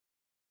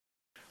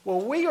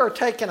Well, we are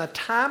taking a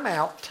time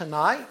out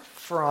tonight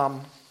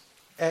from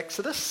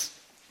Exodus.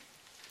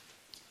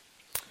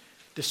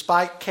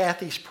 Despite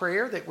Kathy's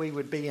prayer that we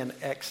would be in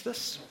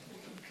Exodus.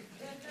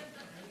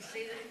 You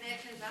see the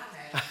connections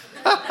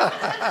I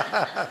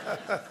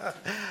have.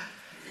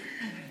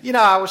 You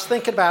know, I was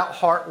thinking about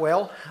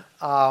Hartwell,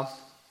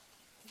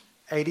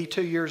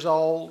 82 years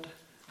old,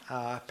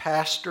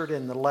 pastored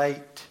in the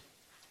late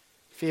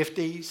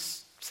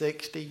 50s,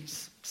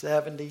 60s,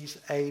 70s,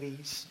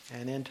 80s,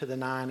 and into the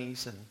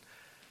 90s. And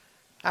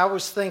I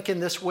was thinking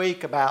this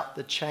week about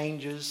the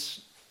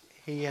changes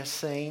he has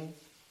seen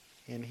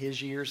in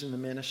his years in the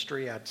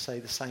ministry. I'd say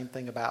the same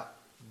thing about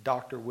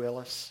Dr.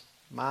 Willis.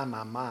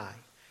 My.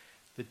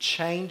 The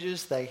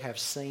changes they have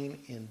seen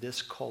in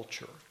this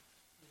culture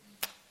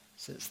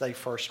since they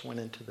first went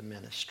into the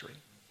ministry.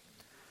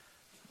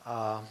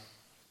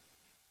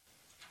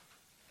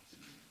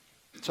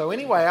 So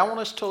anyway, I want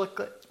us to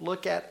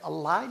look at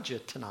Elijah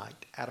tonight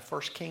out of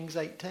 1 Kings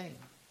 18.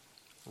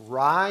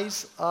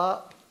 Rise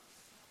up,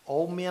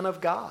 O men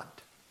of God.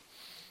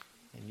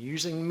 And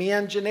using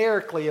men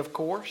generically, of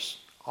course,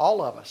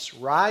 all of us.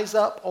 Rise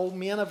up, O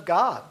men of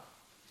God.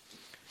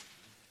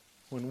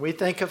 When we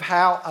think of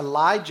how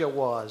Elijah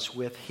was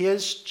with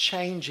his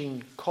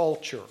changing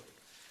culture,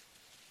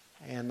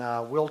 and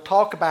we'll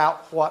talk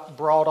about what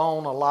brought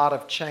on a lot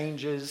of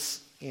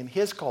changes in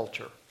his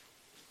culture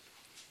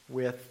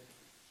with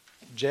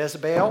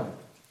Jezebel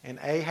and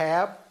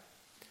Ahab.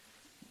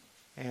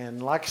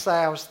 And like I say,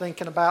 I was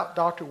thinking about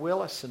Dr.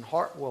 Willis and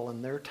Hartwell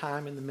and their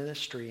time in the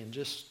ministry and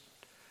just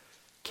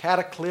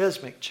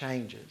cataclysmic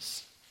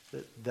changes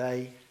that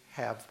they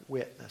have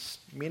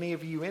witnessed. Many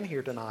of you in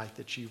here tonight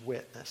that you've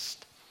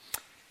witnessed.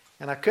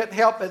 And I couldn't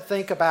help but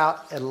think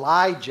about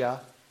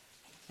Elijah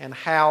and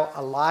how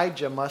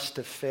Elijah must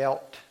have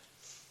felt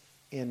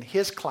in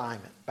his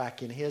climate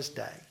back in his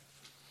day.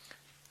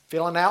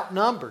 Feeling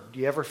outnumbered. Do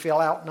you ever feel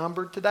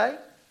outnumbered today?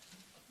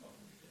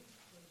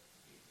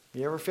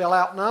 You ever feel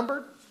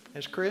outnumbered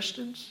as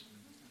Christians?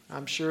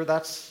 I'm sure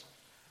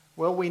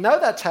we know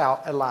that's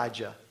how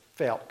Elijah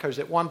felt. Because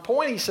at one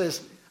point he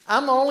says,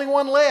 I'm the only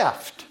one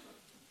left.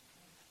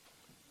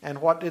 And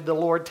what did the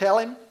Lord tell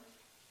him?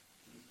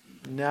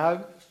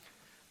 No,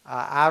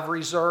 I've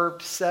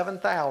reserved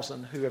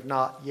 7,000 who have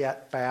not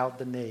yet bowed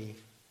the knee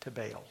to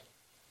Baal.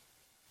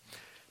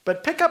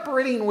 But pick up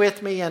reading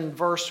with me in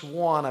verse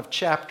 1 of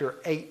chapter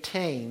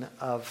 18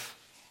 of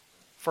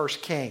 1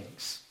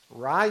 Kings.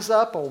 Rise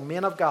up, O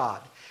men of God.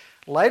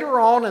 Later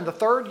on in the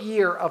 3rd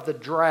year of the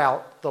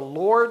drought, the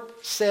Lord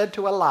said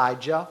to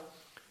Elijah,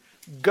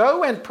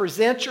 Go and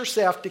present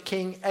yourself to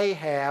King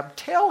Ahab.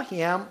 Tell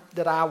him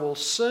that I will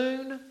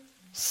soon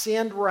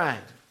send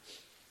rain.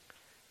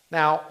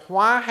 Now,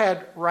 why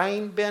had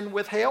rain been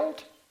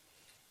withheld?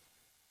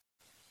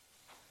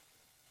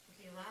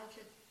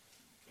 Elijah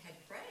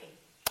had prayed.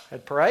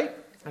 Had prayed?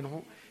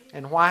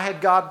 And why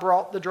had God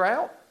brought the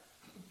drought?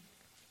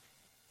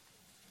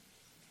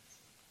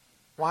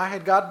 Why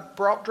had God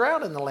brought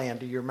drought in the land?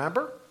 Do you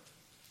remember?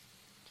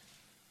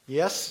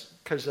 Yes,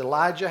 because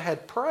Elijah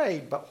had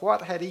prayed, but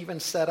what had even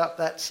set up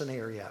that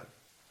scenario?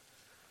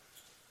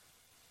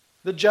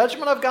 The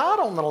judgment of God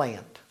on the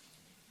land.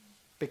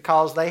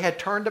 Because they had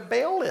turned to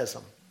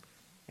Baalism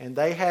and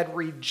they had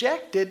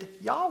rejected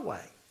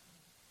Yahweh.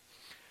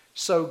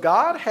 So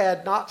God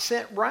had not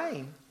sent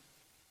rain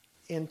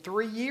in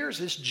 3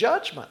 years as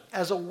judgment,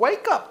 as a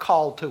wake-up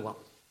call to them.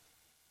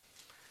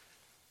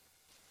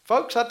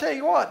 Folks, I tell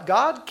you what,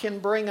 God can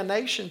bring a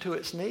nation to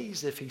its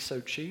knees if he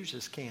so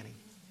chooses, can he?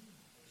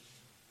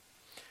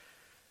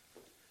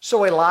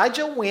 So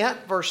Elijah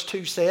went, verse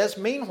 2 says,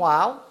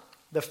 Meanwhile,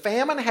 the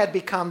famine had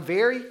become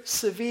very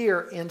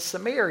severe in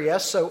Samaria,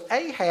 so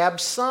Ahab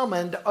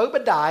summoned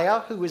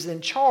Obadiah, who was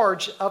in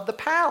charge of the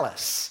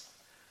palace.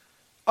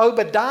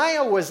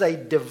 Obadiah was a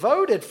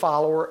devoted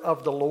follower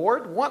of the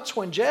Lord. Once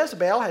when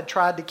Jezebel had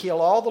tried to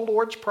kill all the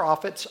Lord's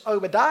prophets,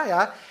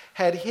 Obadiah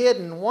had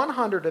hidden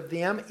 100 of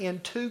them in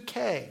 2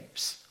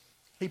 caves.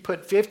 He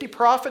put 50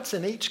 prophets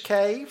in each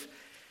cave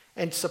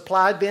and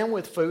supplied them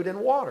with food and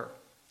water.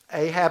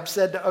 Ahab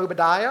said to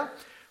Obadiah,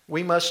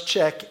 We must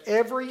check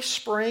every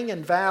spring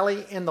and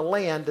valley in the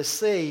land to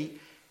see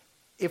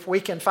if we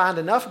can find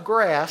enough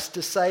grass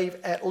to save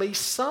at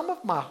least some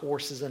of my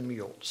horses and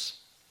mules.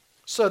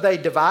 So they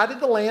divided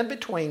the land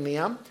between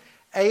them.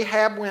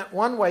 Ahab went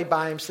one way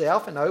by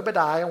himself, and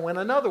Obadiah went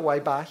another way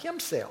by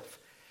himself.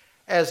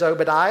 As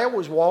Obadiah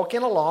was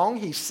walking along,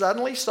 he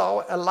suddenly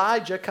saw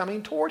Elijah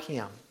coming toward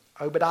him.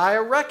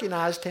 Obadiah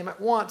recognized him at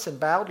once and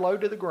bowed low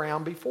to the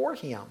ground before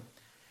him.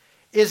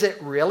 Is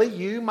it really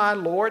you, my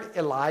lord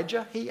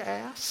Elijah? He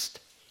asked.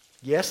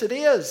 Yes, it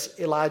is,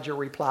 Elijah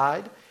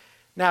replied.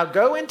 Now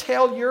go and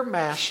tell your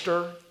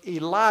master,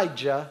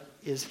 Elijah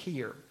is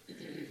here.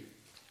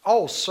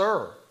 Oh,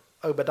 sir,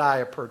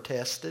 Obadiah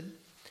protested.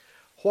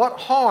 What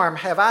harm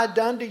have I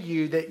done to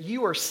you that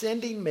you are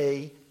sending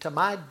me to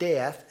my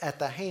death at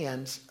the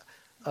hands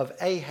of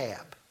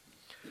Ahab?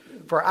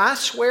 For I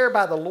swear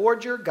by the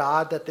Lord your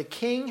God that the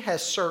king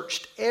has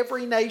searched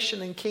every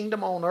nation and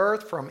kingdom on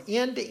earth from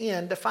end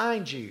to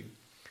find you.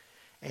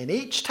 And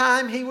each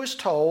time he was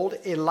told,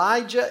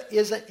 Elijah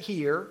isn't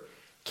here,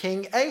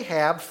 King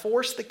Ahab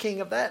forced the king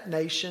of that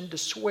nation to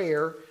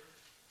swear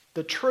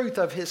the truth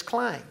of his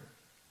claim.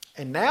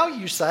 And now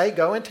you say,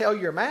 go and tell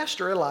your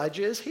master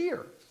Elijah is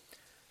here.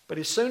 But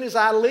as soon as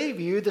I leave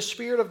you, the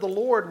Spirit of the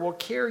Lord will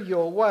carry you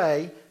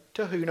away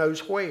to who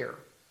knows where.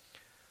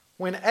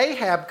 When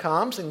Ahab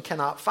comes and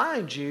cannot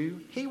find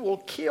you, he will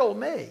kill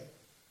me.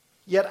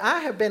 Yet I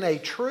have been a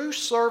true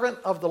servant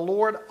of the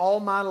Lord all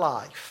my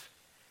life.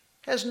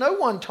 Has no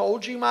one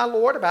told you, my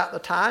Lord, about the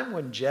time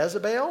when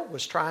Jezebel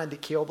was trying to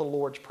kill the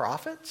Lord's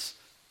prophets?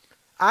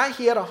 I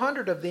hid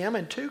 100 of them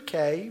in 2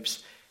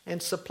 caves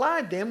and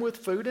supplied them with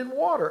food and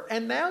water.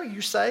 And now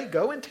you say,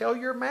 go and tell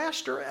your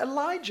master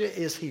Elijah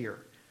is here.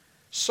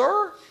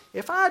 Sir,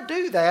 if I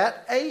do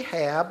that,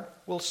 Ahab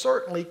will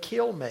certainly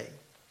kill me.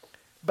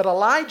 But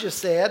Elijah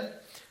said,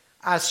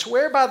 I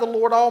swear by the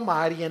Lord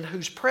Almighty, in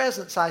whose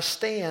presence I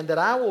stand, that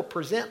I will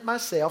present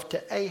myself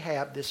to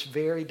Ahab this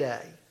very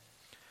day.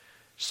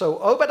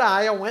 So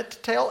Obadiah went to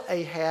tell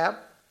Ahab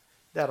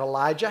that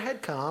Elijah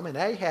had come, and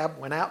Ahab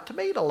went out to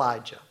meet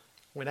Elijah.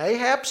 When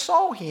Ahab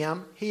saw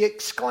him, he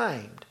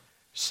exclaimed,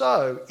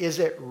 So, is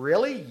it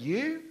really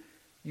you,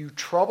 you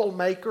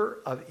troublemaker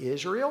of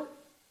Israel?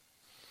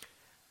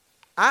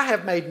 I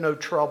have made no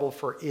trouble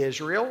for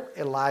Israel,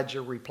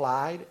 Elijah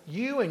replied.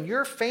 You and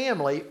your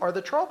family are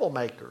the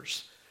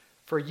troublemakers,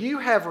 for you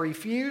have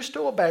refused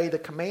to obey the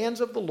commands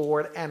of the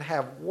Lord and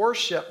have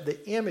worshipped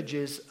the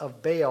images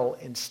of Baal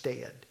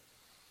instead.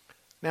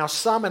 Now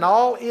summon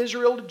all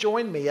Israel to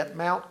join me at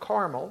Mount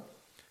Carmel,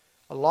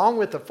 along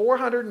with the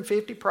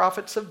 450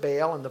 prophets of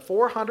Baal and the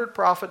 400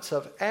 prophets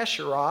of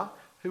Asherah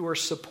who were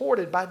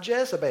supported by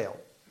Jezebel.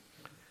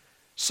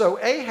 So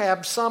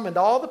Ahab summoned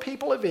all the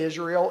people of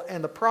Israel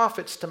and the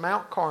prophets to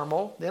Mount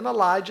Carmel. Then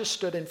Elijah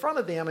stood in front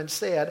of them and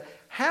said,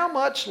 How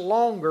much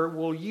longer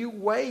will you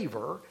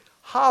waver,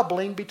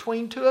 hobbling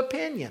between 2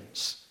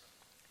 opinions?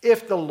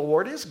 If the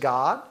Lord is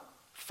God,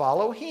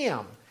 follow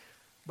him.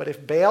 But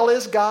if Baal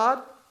is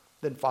God,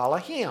 then follow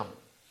him.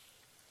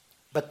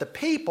 But the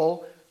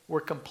people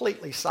were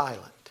completely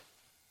silent.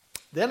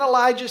 Then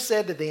Elijah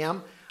said to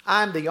them,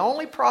 I am the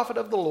only prophet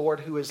of the Lord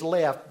who is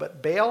left,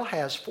 but Baal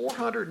has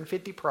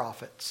 450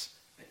 prophets.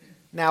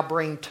 Now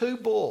bring 2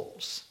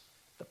 bulls.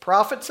 The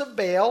prophets of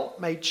Baal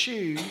may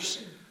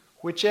choose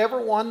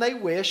whichever one they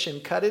wish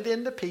and cut it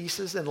into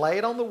pieces and lay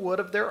it on the wood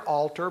of their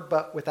altar,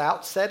 but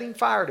without setting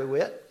fire to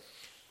it.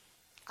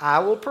 I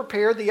will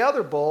prepare the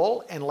other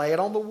bull and lay it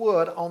on the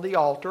wood on the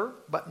altar,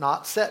 but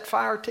not set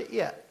fire to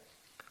it.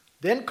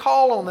 Then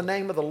call on the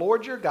name of the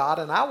Lord your God,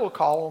 and I will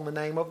call on the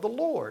name of the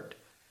Lord.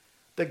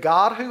 The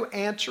God who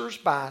answers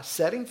by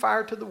setting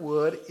fire to the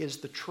wood is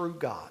the true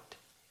God.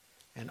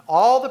 And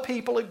all the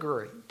people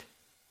agreed.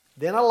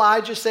 Then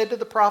Elijah said to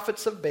the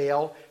prophets of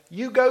Baal,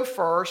 You go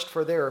first,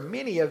 for there are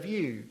many of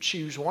you.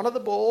 Choose one of the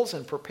bulls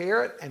and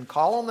prepare it and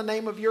call on the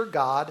name of your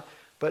God,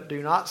 but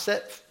do not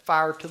set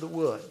fire to the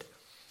wood.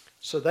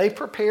 So they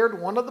prepared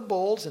one of the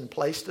bulls and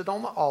placed it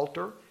on the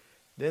altar.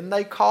 Then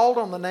they called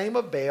on the name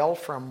of Baal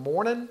from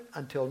morning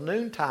until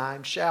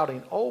noontime,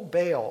 shouting, O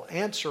Baal,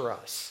 answer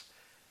us.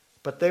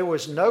 But there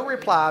was no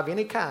reply of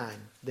any kind.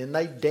 Then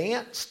they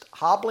danced,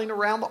 hobbling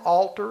around the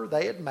altar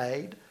they had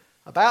made.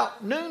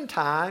 About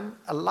noontime,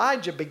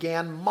 Elijah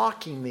began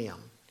mocking them.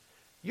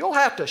 You'll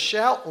have to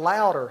shout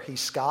louder, he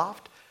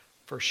scoffed,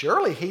 for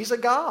surely he's a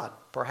god.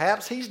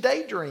 Perhaps he's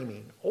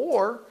daydreaming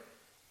or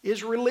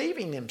is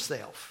relieving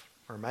himself.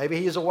 Or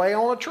maybe he's away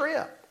on a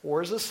trip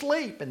or is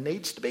asleep and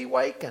needs to be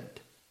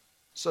wakened.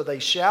 So they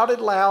shouted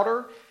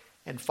louder,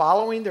 and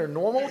following their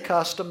normal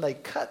custom, they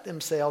cut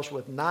themselves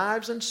with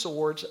knives and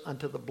swords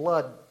until the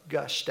blood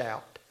gushed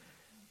out.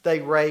 They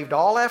raved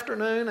all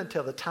afternoon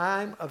until the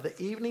time of the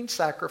evening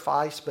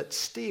sacrifice, but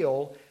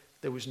still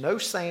there was no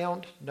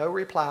sound, no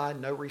reply,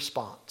 no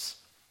response.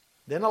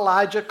 Then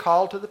Elijah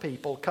called to the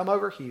people, Come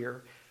over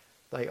here.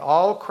 They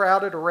all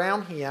crowded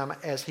around him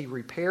as he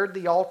repaired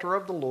the altar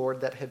of the Lord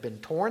that had been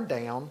torn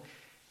down.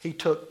 He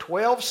took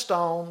 12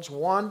 stones,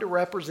 one to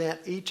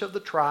represent each of the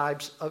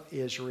tribes of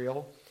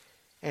Israel,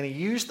 and he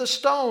used the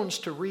stones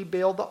to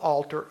rebuild the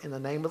altar in the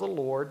name of the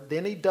Lord.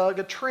 Then he dug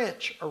a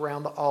trench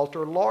around the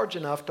altar large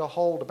enough to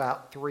hold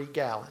about 3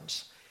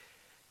 gallons.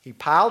 He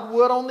piled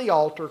wood on the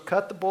altar,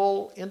 cut the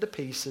bull into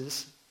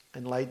pieces,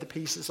 and laid the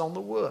pieces on the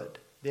wood.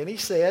 Then he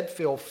said,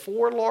 Fill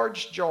 4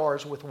 large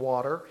jars with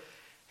water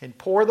and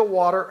pour the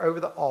water over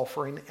the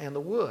offering and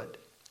the wood.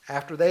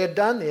 After they had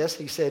done this,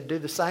 he said, Do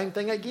the same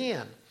thing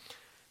again.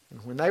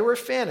 And when they were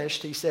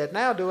finished, he said,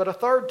 Now do it a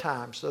 3rd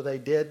time. So they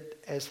did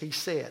as he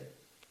said.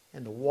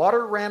 And the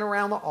water ran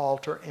around the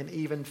altar and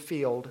even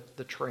filled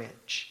the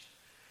trench.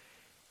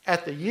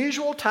 At the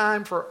usual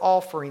time for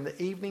offering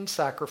the evening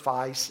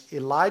sacrifice,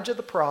 Elijah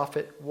the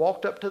prophet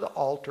walked up to the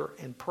altar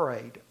and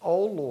prayed,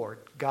 O Lord,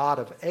 God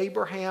of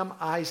Abraham,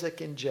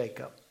 Isaac, and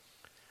Jacob,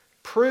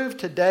 prove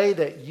today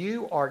that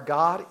you are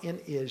God in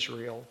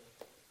Israel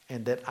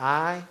and that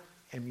I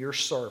am your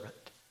servant.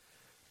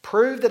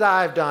 Prove that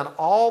I have done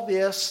all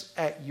this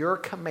at your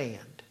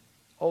command.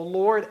 O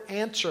Lord,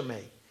 answer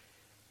me.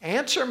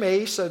 Answer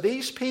me, so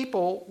these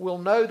people will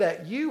know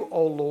that you,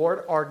 O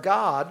Lord, are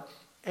God,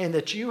 and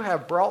that you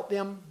have brought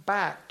them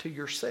back to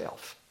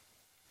yourself."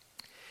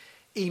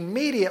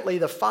 Immediately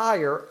the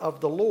fire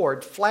of the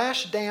Lord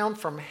flashed down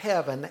from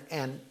heaven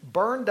and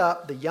burned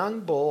up the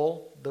young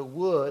bull, the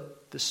wood,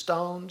 the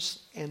stones,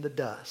 and the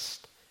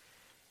dust.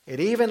 It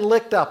even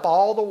licked up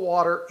all the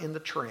water in the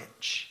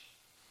trench.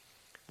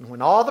 And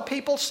when all the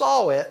people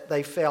saw it,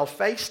 they fell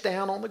face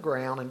down on the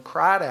ground and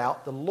cried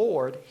out, "The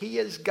Lord, He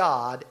is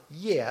God.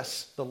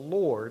 Yes, the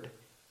Lord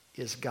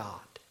is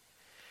God."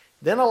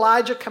 Then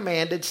Elijah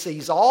commanded,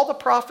 "Seize all the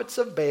prophets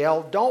of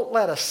Baal. Don't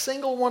let a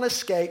single one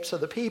escape." So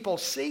the people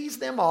seized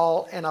them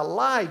all, and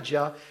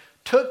Elijah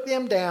took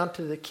them down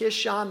to the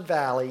Kishon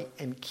Valley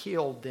and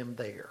killed them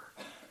there.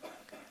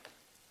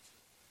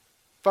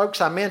 Folks,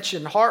 I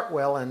mentioned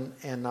Hartwell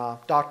and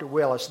Dr.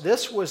 Willis.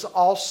 This was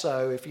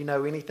also, if you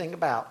know anything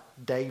about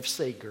Dave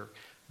Seeger,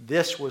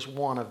 this was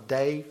one of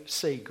Dave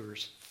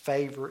Seeger's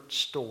favorite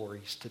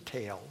stories to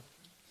tell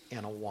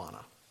in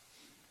Awana.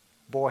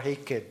 Boy, he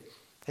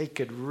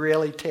could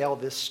really tell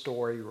this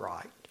story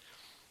right.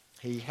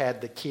 He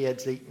had the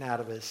kids eating out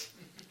of his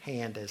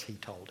hand as he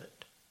told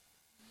it.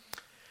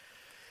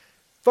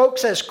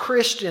 Folks, as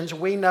Christians,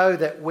 we know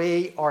that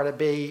we are to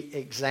be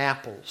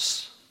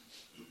examples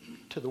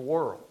to the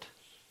world.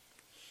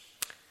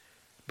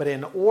 But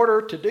in order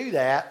to do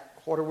that,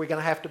 what are we going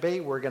to have to be?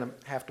 We're going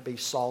to have to be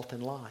salt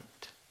and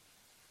light.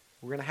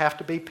 We're going to have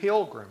to be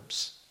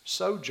pilgrims,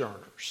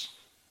 sojourners.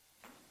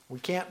 We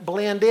can't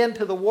blend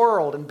into the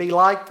world and be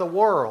like the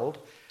world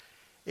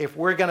if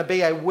we're going to be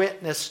a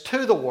witness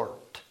to the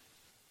world.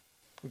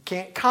 We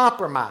can't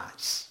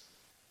compromise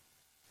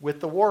with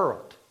the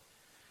world.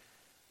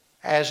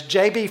 As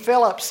J.B.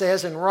 Phillips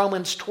says in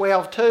Romans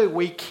 12:2,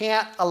 we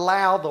can't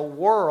allow the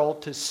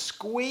world to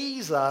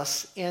squeeze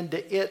us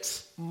into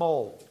its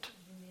mold.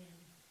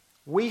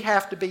 We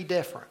have to be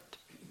different.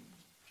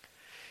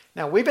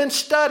 Now, we've been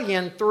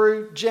studying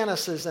through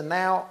Genesis and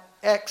now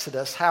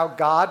Exodus how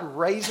God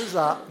raises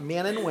up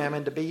men and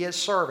women to be His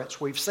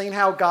servants. We've seen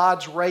how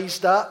God's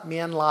raised up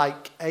men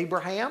like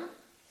Abraham,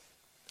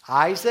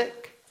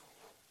 Isaac,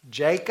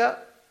 Jacob,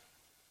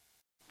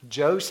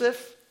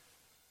 Joseph.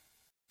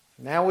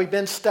 Now we've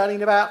been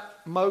studying about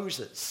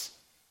Moses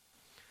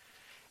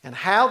and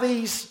how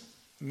these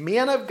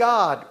men of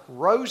God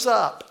rose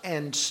up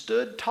and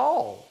stood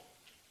tall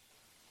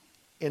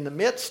in the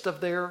midst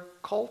of their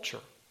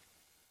culture.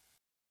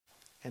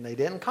 And they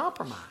didn't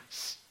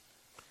compromise.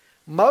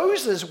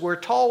 Moses, we're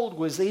told,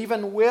 was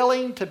even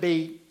willing to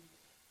be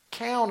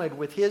counted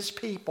with his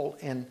people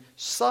and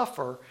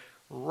suffer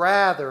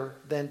rather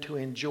than to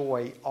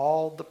enjoy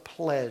all the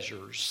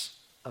pleasures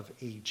of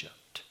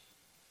Egypt.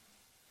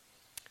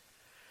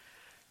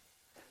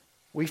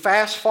 We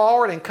fast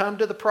forward and come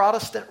to the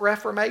Protestant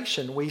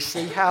Reformation. We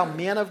see how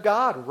men of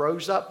God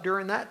rose up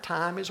during that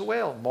time as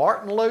well.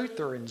 Martin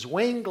Luther and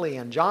Zwingli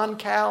and John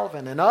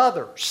Calvin and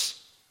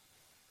others.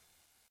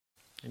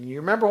 And you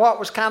remember what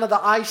was kind of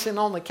the icing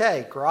on the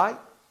cake, right?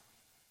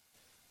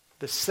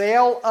 The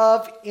sale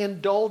of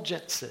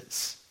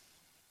indulgences.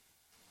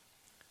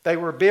 They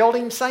were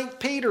building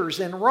St. Peter's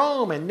in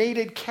Rome and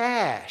needed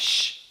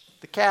cash,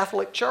 the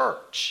Catholic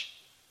Church.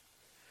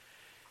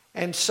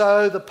 And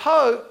so the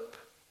Pope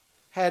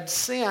had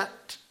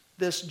sent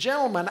this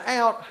gentleman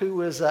out who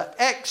was an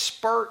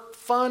expert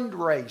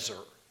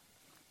fundraiser.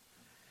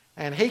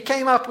 And he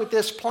came up with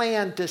this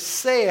plan to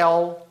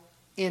sell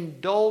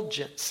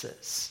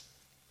indulgences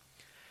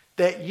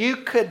that you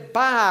could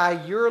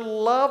buy your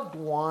loved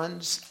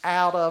ones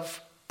out of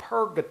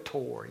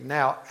purgatory.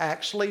 Now,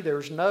 actually,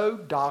 there's no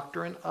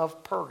doctrine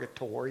of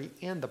purgatory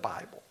in the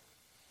Bible.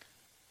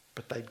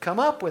 But they'd come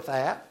up with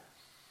that,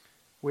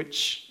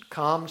 which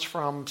comes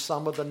from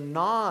some of the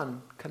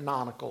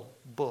non-canonical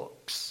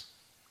books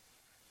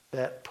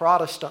that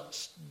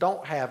Protestants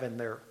don't have in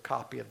their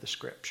copy of the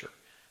Scripture,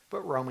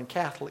 but Roman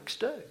Catholics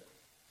do.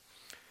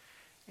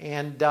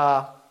 And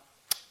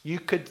you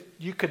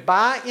could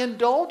buy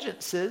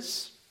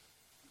indulgences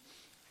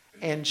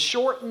and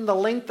shorten the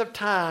length of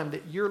time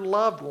that your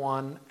loved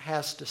one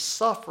has to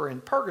suffer in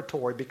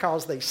purgatory,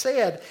 because they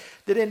said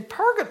that in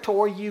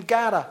purgatory you've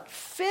got to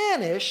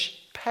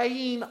finish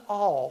paying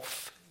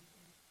off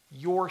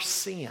your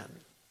sin.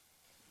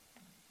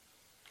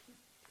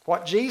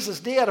 What Jesus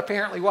did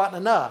apparently wasn't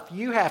enough.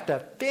 You have to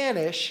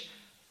finish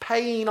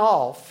paying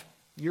off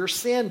your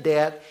sin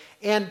debt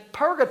in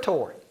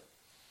purgatory.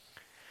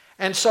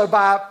 And so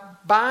by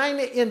buying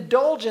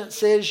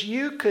indulgences,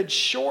 you could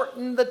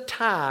shorten the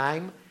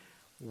time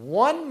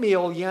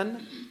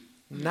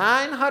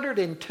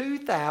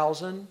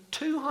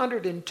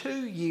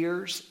 1,902,202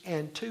 years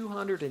and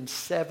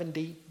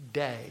 270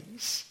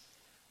 days.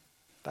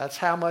 That's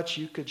how much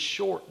you could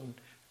shorten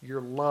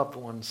your loved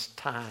one's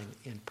time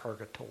in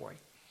purgatory.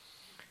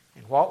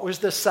 And what was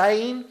the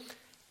saying?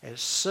 As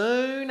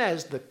soon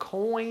as the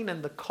coin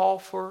in the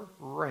coffer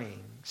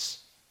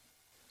rings,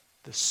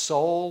 the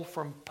soul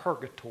from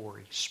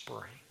purgatory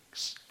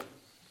springs.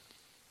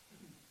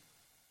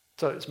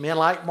 So it's men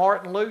like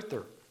Martin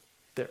Luther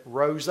that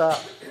rose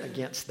up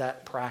against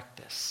that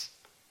practice.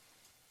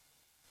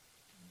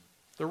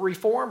 The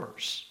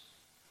reformers,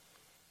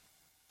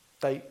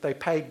 they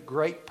paid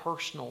great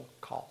personal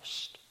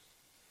cost.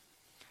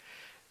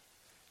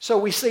 So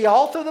we see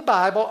all through the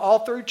Bible, all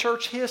through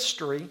church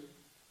history,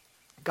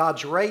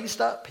 God's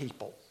raised up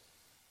people.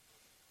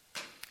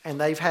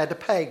 And they've had to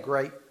pay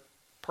great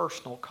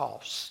personal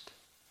cost.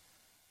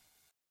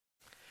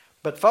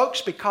 But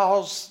folks,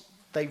 because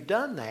they've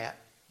done that,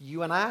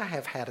 you and I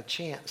have had a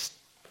chance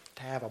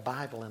to have a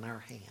Bible in our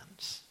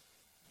hands.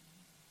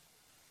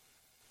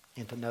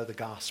 And to know the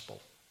gospel.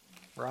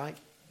 Right?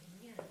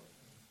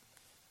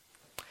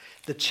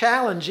 The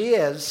challenge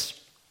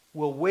is,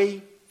 will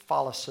we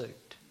follow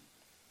suit?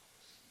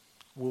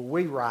 Will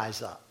we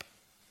rise up?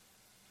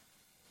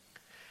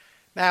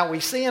 Now we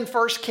see in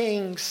 1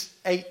 Kings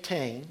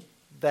 18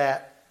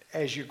 that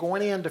as you're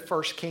going into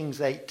 1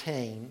 Kings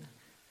 18,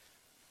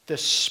 the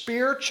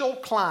spiritual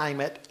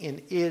climate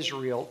in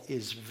Israel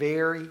is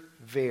very,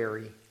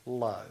 very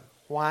low.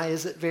 Why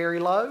is it very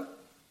low?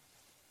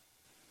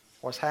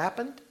 What's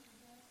happened?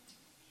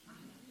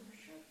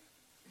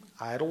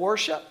 Idol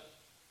worship.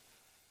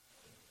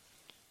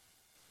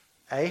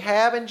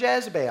 Ahab and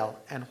Jezebel.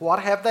 And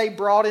what have they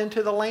brought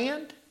into the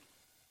land?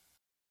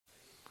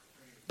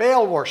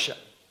 Baal worship.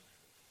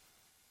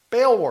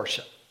 Baal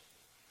worship.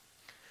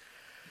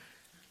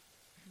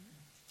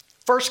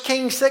 1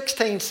 Kings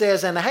 16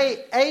 says, and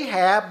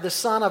Ahab, the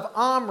son of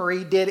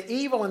Omri, did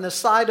evil in the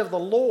sight of the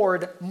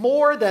Lord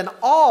more than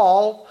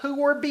all who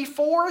were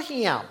before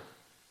him.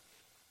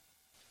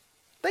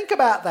 Think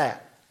about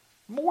that.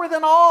 More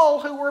than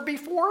all who were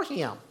before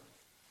him.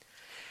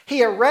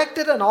 He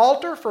erected an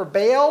altar for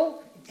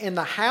Baal in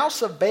the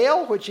house of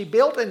Baal, which he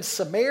built in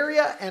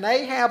Samaria, and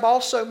Ahab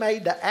also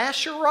made the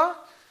Asherah.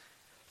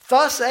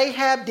 Thus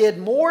Ahab did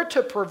more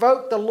to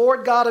provoke the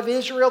Lord God of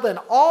Israel than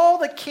all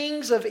the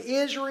kings of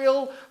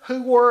Israel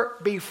who were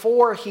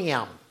before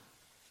him.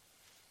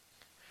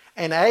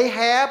 And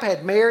Ahab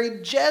had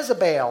married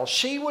Jezebel.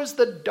 She was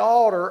the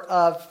daughter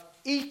of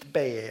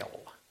Ethbaal.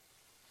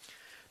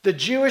 The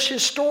Jewish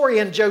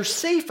historian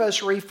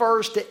Josephus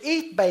refers to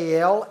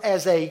Ethbaal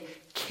as a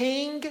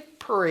king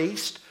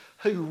priest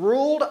who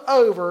ruled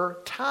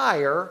over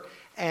Tyre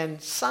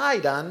and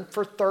Sidon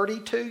for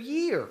 32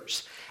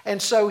 years.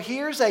 And so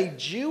here's a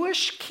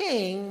Jewish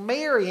king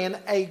marrying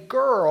a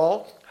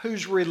girl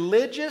whose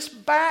religious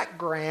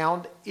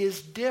background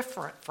is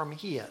different from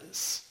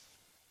his.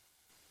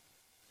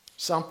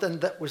 Something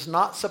that was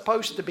not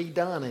supposed to be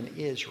done in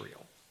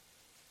Israel.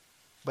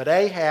 But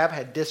Ahab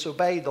had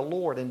disobeyed the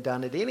Lord and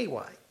done it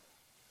anyway.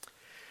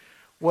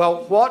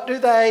 Well, what do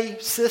they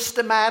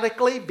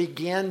systematically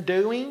begin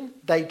doing?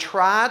 They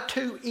try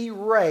to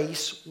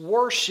erase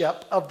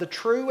worship of the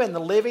true and the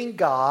living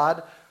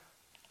God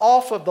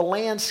off of the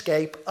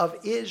landscape of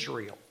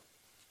Israel.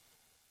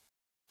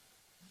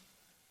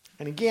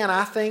 And again,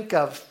 I think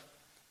of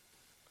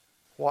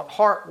what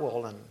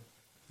Hartwell and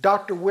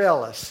Dr.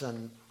 Willis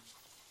and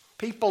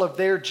people of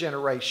their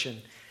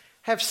generation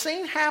have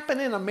seen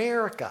happen in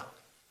America.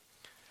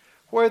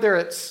 Whether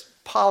it's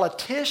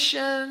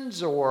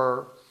politicians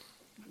or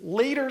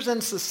leaders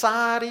in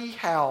society,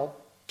 how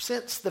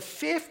since the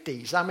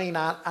 50s,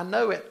 I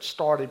know it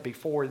started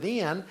before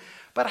then,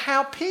 but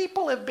how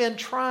people have been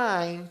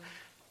trying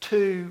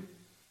to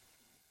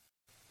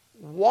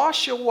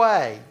wash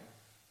away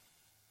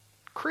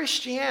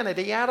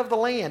Christianity out of the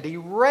land,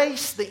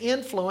 erase the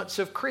influence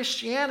of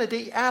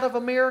Christianity out of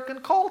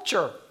American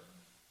culture.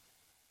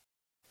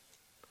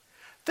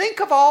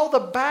 Think of all the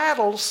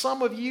battles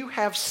some of you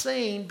have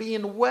seen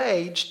being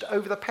waged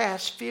over the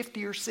past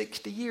 50 or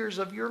 60 years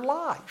of your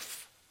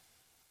life.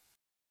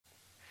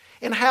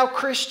 And how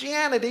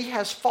Christianity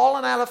has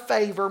fallen out of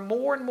favor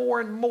more and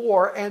more and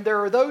more, and there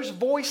are those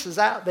voices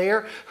out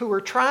there who are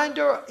trying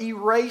to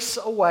erase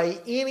away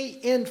any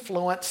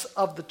influence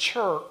of the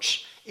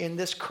church in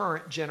this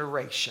current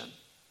generation.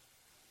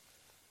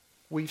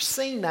 We've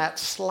seen that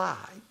slide.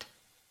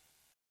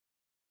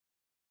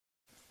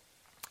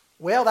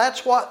 Well,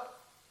 that's what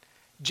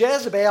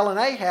Jezebel and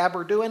Ahab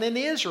are doing in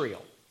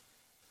Israel.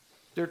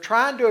 They're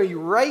trying to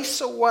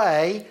erase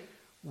away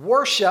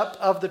worship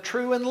of the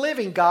true and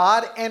living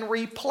God and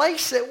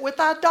replace it with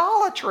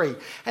idolatry.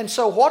 And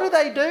so what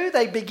do?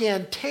 They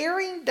begin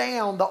tearing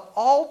down the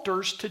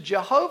altars to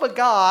Jehovah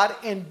God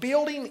and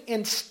building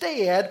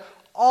instead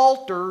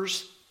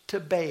altars to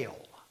Baal.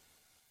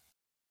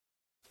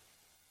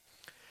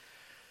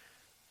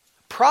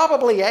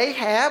 Probably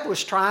Ahab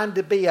was trying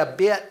to be a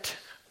bit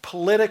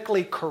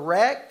politically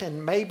correct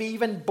and maybe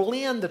even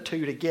blend the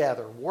two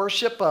together.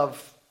 Worship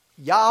of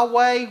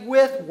Yahweh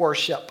with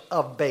worship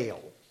of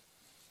Baal.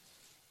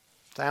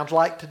 Sounds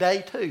like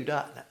today too,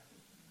 doesn't it?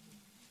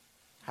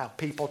 How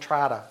people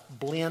try to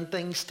blend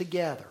things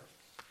together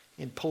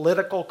in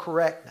political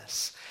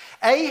correctness.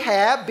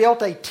 Ahab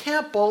built a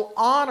temple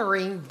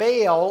honoring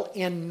Baal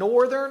in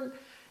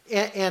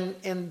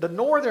the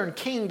northern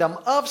kingdom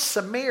of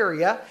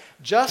Samaria,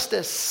 just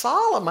as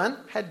Solomon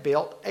had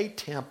built a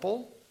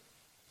temple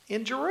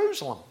in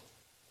Jerusalem.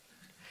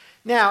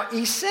 Now,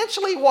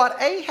 essentially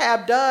what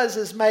Ahab does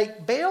is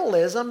make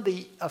Baalism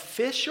the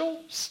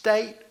official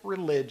state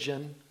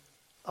religion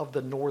of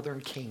the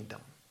northern kingdom.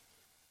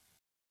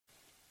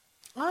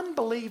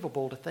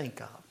 Unbelievable to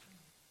think of.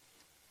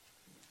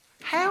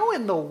 How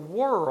in the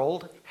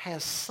world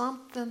has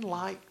something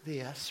like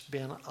this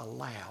been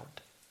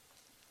allowed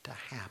to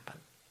happen?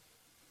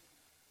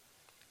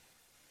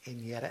 And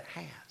yet it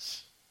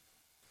has.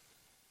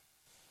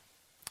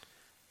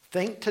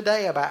 Think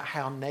today about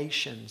how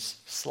nations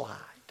slide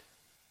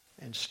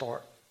and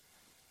start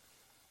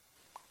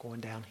going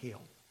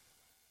downhill.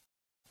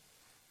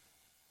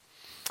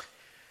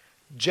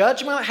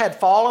 Judgment had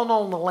fallen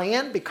on the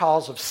land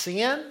because of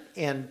sin.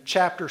 In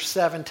chapter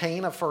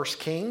 17 of 1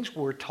 Kings,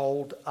 we're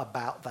told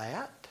about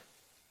that.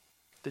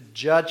 The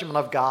judgment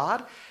of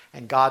God.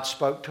 And God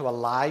spoke to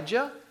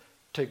Elijah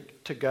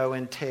to go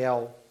and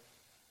tell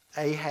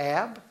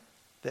Ahab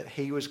that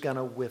he was going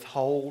to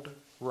withhold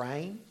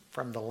rain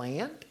from the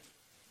land.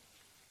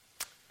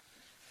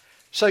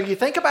 So you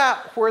think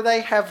about where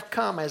they have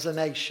come as a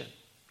nation.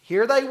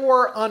 Here they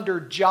were under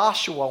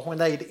Joshua when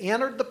they'd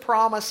entered the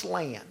promised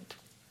land.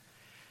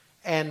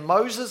 And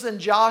Moses and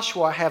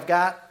Joshua have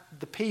got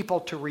the people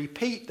to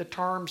repeat the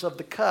terms of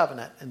the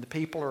covenant. And the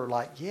people are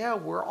like, yeah,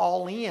 we're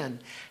all in.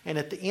 And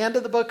at the end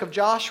of the book of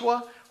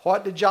Joshua,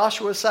 what did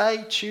Joshua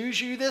say?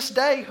 Choose you this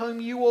day whom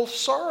you will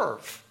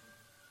serve.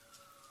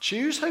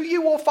 Choose who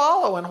you will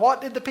follow. And what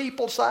did the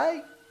people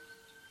say?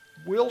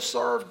 We'll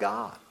serve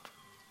God.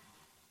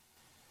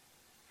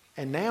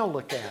 And now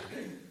look at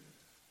them.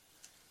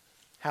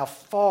 How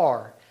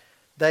far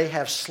they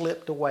have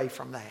slipped away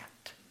from that.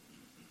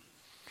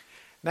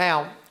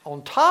 Now,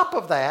 on top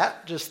of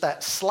that, just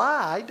that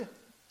slide,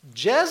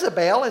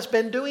 Jezebel has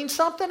been doing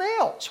something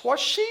else.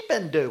 What's she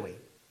been doing?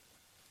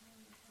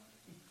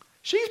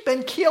 She's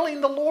been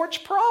killing the Lord's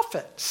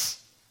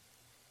prophets.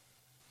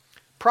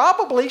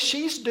 Probably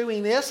she's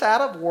doing this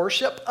out of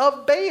worship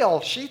of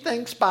Baal. She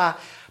thinks by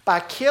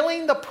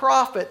killing the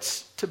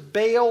prophets to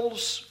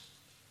Baal's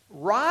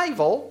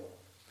rival,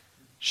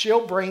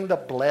 she'll bring the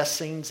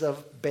blessings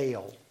of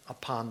Baal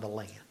upon the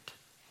land.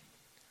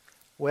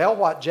 Well,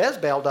 what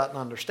Jezebel doesn't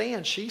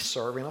understand, she's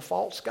serving a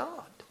false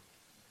god.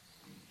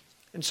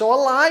 And so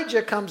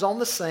Elijah comes on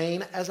the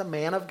scene as a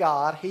man of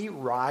God. He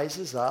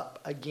rises up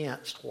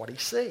against what he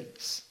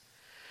sees.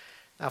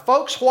 Now,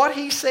 folks, what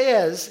he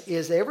says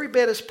is every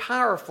bit as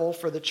powerful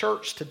for the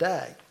church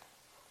today.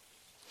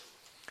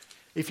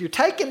 If you're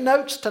taking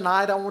notes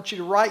tonight, I want you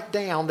to write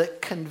down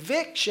that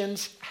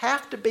convictions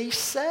have to be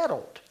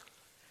settled.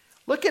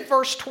 Look at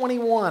verse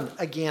 21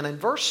 again. In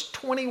verse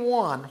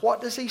 21,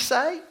 what does he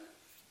say?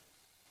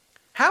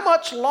 How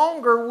much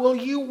longer will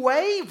you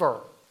waver,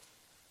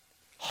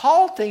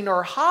 halting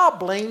or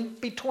hobbling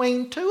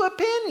between two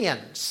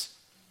opinions?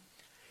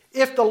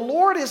 If the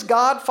Lord is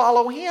God,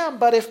 follow him.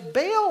 But if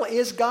Baal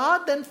is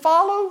God, then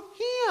follow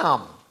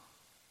him.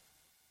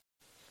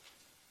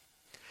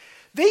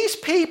 These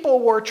people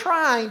were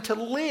trying to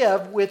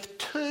live with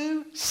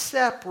two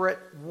separate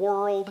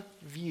world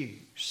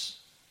views.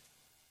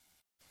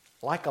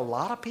 Like a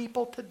lot of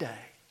people today.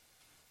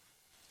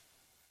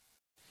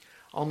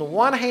 On the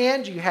one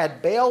hand, you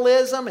had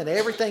Baalism and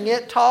everything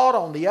it taught.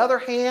 On the other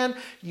hand,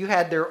 you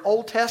had their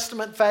Old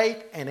Testament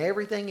faith and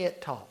everything it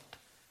taught.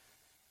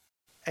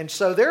 And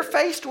so they're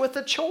faced with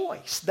a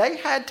choice. They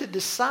had to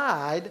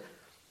decide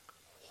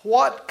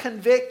what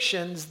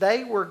convictions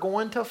they were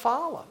going to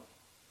follow.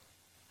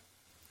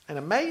 And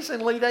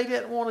amazingly, they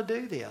didn't want to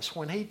do this.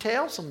 When he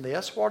tells them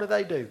this, what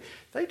do?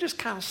 They just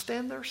kind of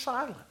stand there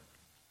silent.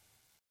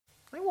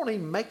 They won't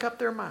even make up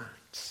their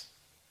minds.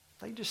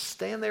 They just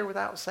stand there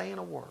without saying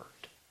a word.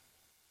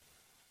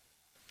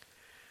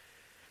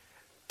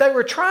 They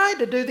were trying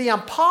to do the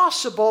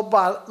impossible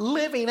by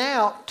living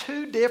out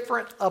two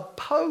different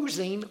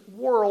opposing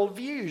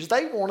worldviews.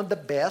 They wanted the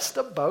best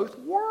of both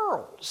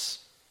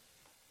worlds.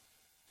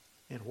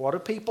 And what do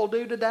people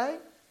do today?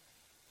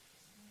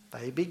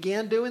 They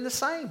begin doing the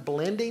same,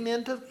 blending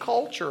into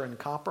culture and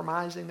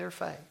compromising their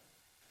faith.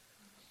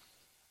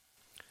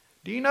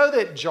 Do you know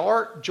that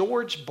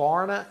George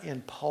Barna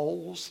in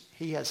polls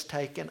he has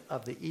taken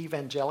of the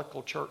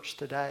evangelical church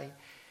today,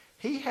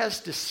 he has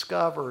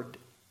discovered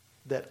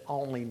that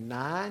only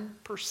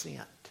 9%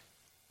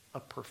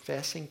 of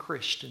professing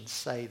Christians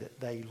say that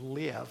they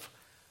live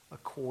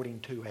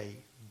according to a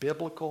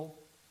biblical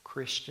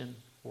Christian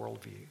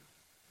worldview.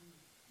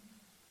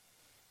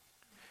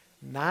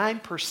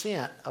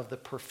 9% of the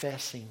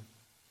professing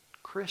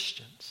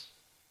Christians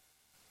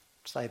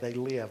say they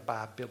live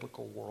by a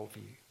biblical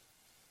worldview.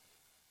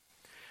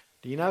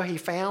 Do you know he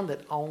found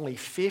that only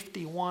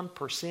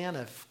 51%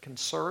 of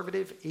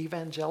conservative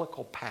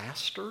evangelical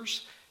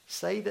pastors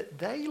say that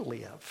they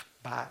live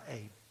by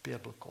a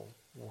biblical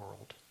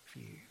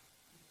worldview?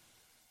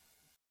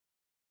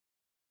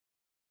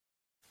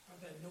 Are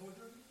they northern?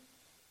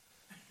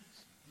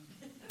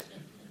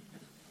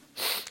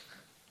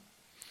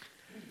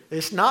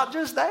 It's not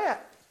just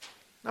that.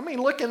 I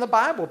mean, look in the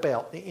Bible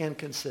Belt, the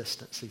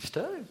inconsistencies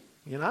too.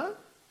 You know,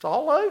 it's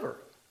all over.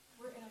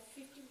 We're in a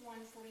 51-49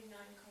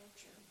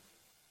 culture.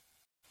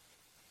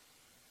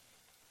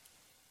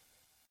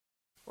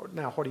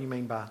 Now, what do you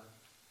mean by?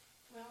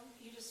 Well,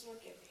 you just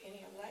look at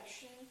any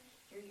election,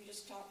 here you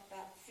just talked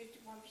about 51%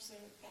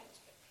 of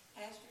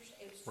pastors,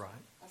 it was Right.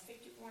 a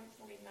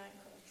 51-49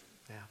 culture.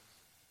 Yeah.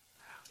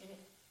 And it,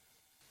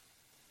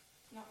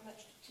 not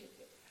much to tip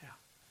it.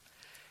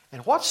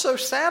 And what's so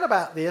sad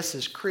about this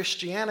is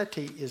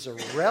Christianity is a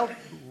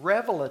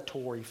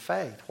revelatory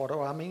faith. What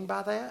do I mean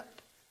by that?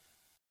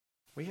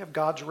 We have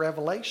God's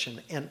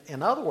revelation.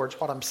 In other words,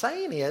 what I'm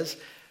saying is,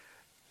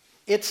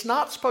 it's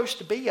not supposed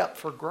to be up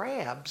for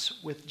grabs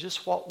with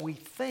just what we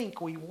think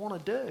we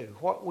want to do,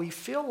 what we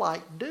feel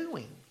like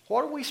doing.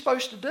 What are we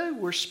supposed to do?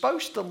 We're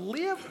supposed to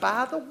live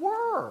by the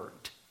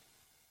Word.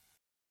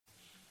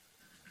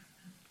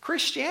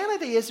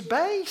 Christianity is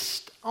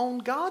based on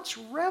God's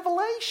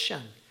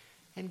revelation.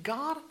 And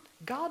God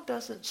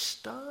doesn't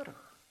stutter.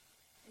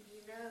 And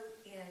you know,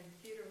 in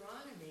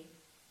Deuteronomy,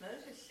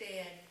 Moses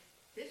said,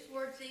 this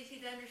word's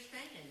easy to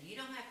understand. You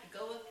don't have to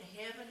go up to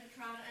heaven to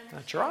try to understand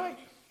That's right.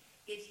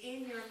 it. It's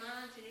in your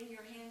minds and in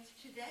your hands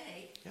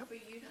today for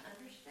you to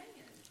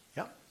understand.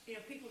 Yep. You know,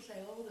 people say,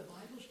 oh, the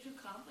Bible's too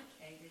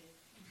complicated.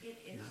 It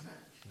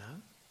isn't.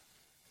 No.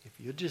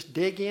 If you just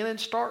dig in and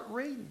start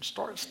reading,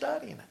 start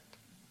studying it.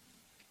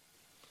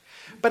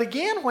 But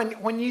again,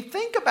 when you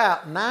think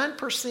about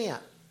 9%,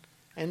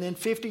 and then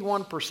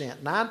 51%,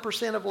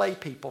 9% of lay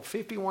people,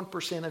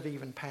 51% of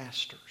even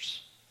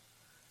pastors.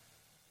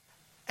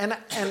 And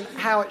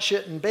how it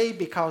shouldn't be,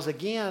 because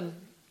again,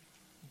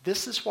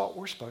 this is what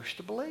we're supposed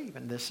to believe,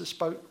 and this is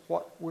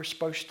what we're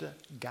supposed to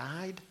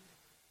guide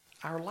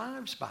our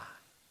lives by.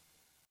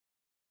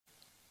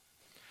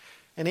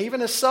 And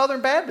even as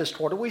Southern Baptists,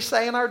 what do we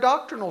say in our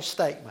doctrinal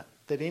statement?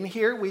 That in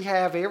here we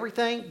have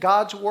everything,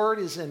 God's Word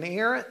is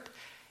inerrant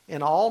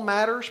in all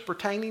matters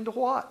pertaining to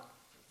what?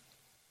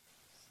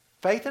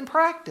 Faith and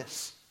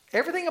practice.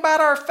 Everything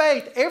about our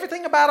faith,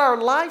 everything about our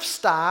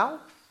lifestyle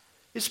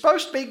is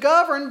supposed to be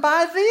governed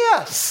by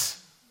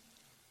this.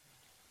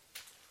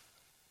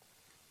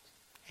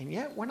 And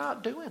yet we're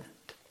not doing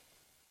it.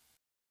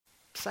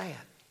 Sad.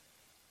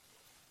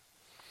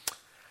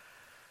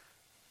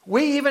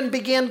 We even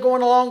begin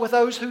going along with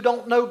those who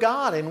don't know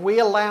God, and we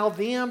allow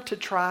them to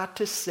try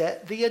to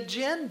set the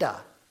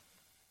agenda.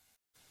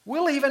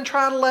 We'll even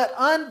try to let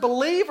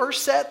unbelievers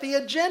set the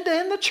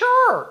agenda in the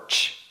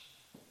church.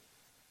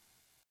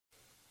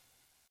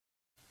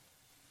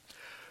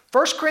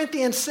 1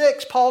 Corinthians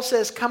 6, Paul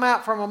says, come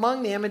out from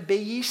among them and be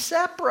ye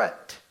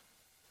separate.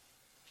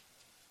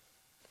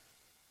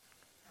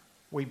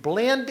 We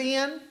blend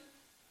in.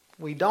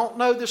 We don't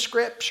know the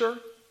Scripture.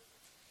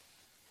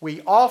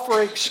 We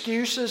offer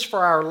excuses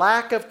for our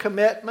lack of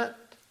commitment.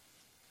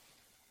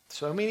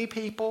 So many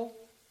people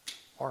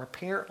are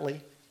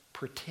apparently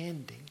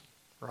pretending,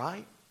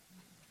 right?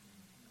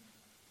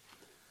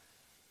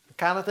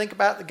 Kind of think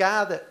about the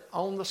guy that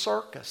owned the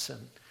circus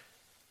and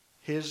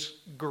his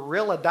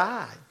gorilla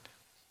died.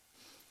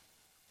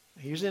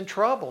 He was in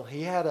trouble.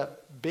 He had a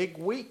big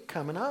week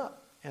coming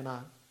up in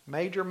a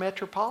major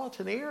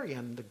metropolitan area,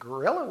 and the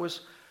gorilla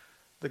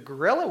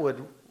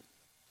would,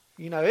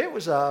 it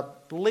was a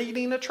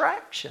leading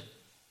attraction.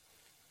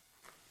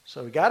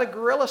 So he got a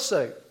gorilla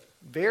suit,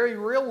 very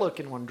real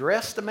looking one,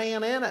 dressed the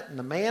man in it, and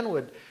the man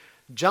would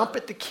jump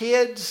at the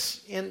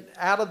kids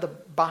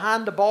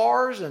behind the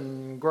bars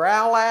and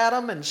growl at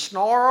them and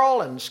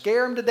snarl and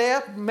scare them to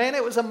death. Man,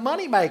 it was a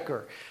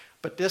moneymaker.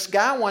 But this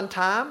guy one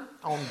time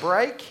on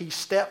break, he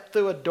stepped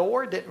through a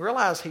door, didn't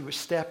realize he was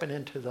stepping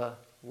into the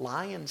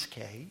lion's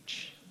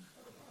cage.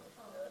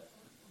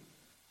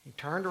 He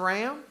turned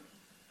around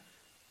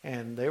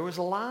and there was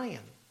a lion.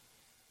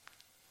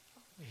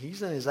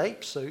 He's in his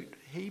ape suit.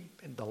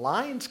 The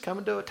lion's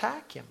coming to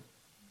attack him.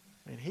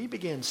 And he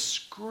begins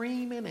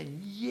screaming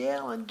and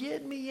yelling,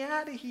 get me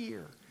out of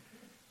here.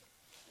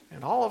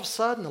 And all of a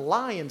sudden the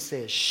lion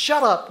says,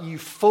 shut up, you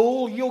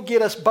fool, you'll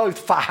get us both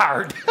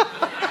fired.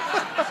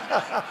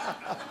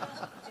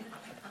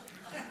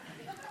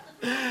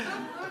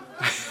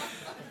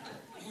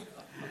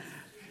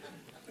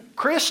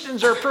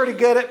 Christians are pretty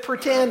good at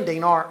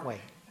pretending, aren't we?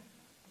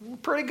 We're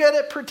pretty good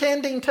at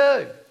pretending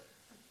too.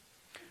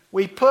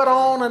 We put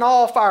on and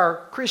off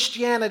our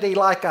Christianity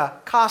like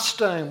a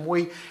costume.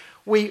 We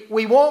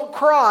want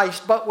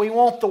Christ, but we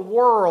want the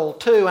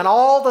world too, and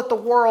all that the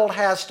world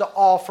has to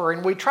offer.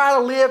 And we try to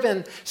live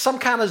in some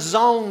kind of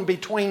zone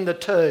between the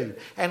two,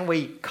 and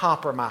we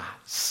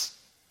compromise.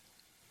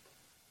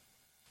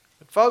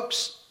 But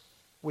folks,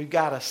 we've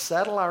got to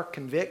settle our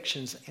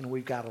convictions, and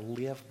we've got to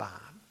live by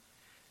them.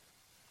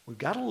 We've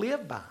got to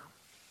live by them.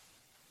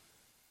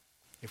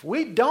 If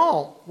we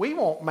don't, we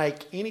won't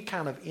make any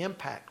kind of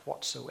impact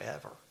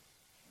whatsoever.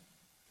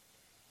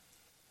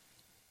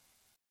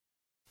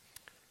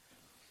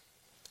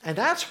 And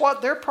that's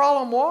what their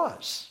problem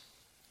was.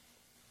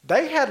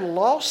 They had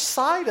lost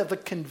sight of the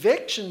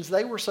convictions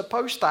they were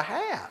supposed to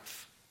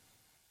have.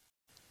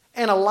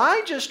 And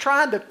Elijah's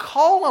trying to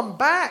call them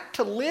back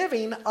to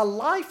living a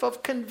life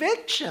of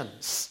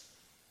convictions.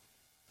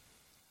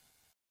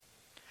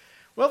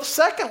 Well,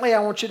 secondly, I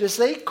want you to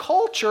see,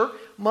 culture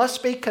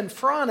must be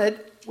confronted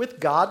with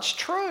God's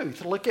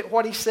truth. Look at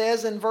what he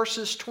says in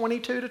verses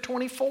 22 to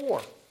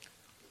 24.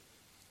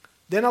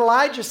 Then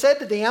Elijah said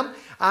to them,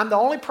 I'm the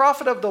only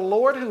prophet of the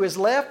Lord who is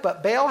left,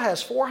 but Baal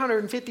has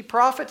 450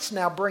 prophets.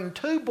 Now bring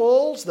 2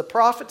 bulls. The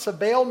prophets of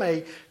Baal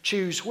may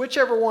choose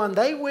whichever one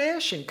they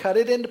wish and cut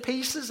it into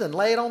pieces and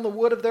lay it on the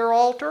wood of their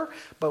altar.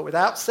 But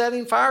without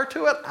setting fire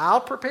to it, I'll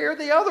prepare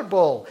the other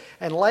bull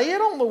and lay it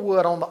on the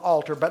wood on the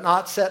altar, but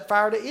not set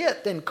fire to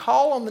it. Then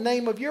call on the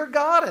name of your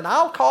God, and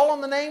I'll call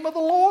on the name of the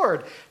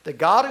Lord. The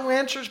God who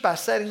answers by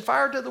setting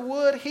fire to the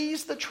wood,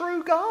 he's the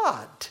true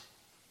God.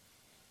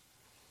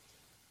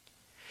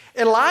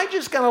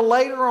 Elijah's going to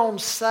later on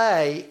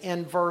say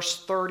in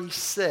verse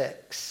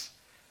 36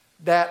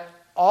 that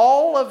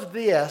all of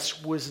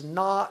this was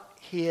not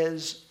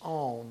his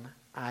own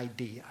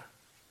idea.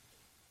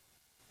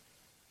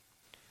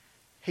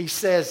 He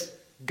says,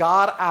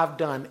 God, I've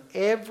done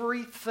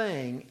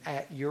everything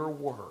at your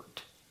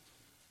word.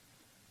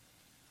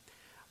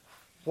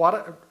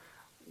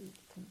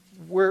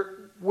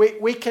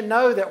 We can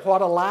know that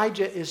what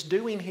Elijah is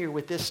doing here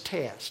with this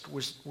test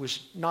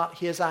was not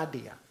his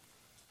idea.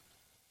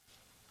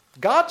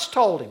 God's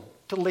told him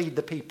to lead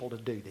the people to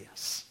do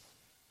this.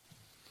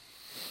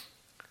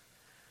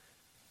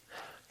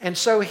 And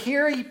so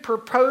here he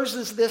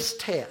proposes this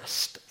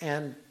test.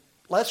 And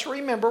let's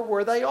remember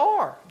where they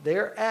are.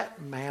 They're at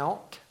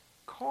Mount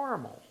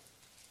Carmel,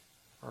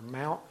 or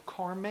Mount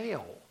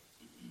Carmel,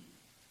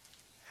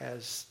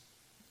 as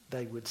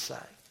they would say.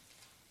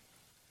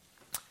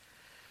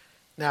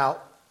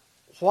 Now,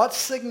 what's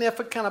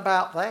significant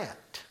about that?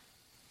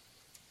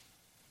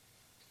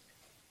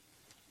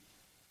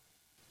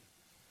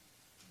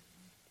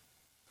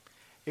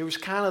 It was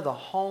kind of the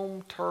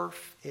home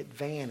turf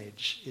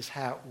advantage is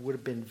how it would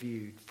have been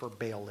viewed for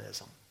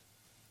Baalism.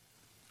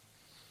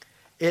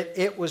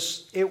 It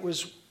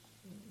was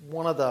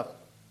one of the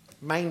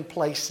main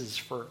places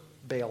for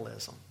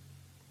Baalism.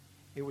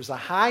 It was a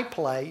high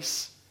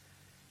place,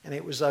 and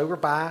it was over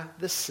by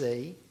the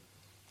sea.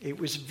 It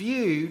was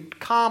viewed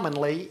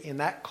commonly in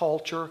that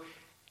culture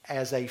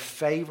as a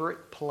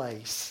favorite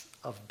place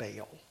of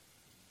Baal.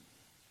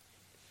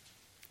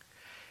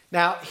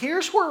 Now,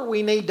 here's where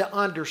we need to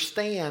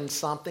understand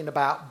something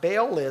about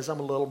Baalism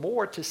a little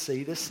more to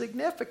see the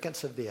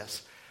significance of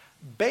this.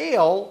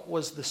 Baal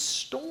was the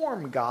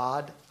storm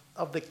god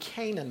of the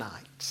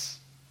Canaanites.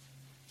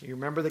 You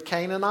remember the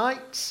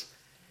Canaanites?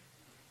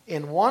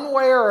 In one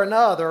way or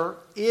another,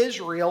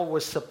 Israel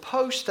was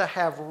supposed to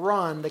have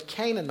run the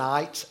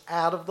Canaanites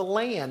out of the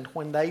land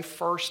when they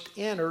first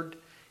entered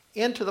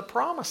into the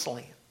Promised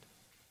Land.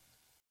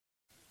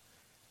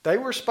 They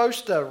were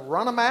supposed to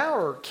run them out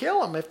or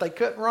kill them if they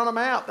couldn't run them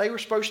out. They were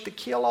supposed to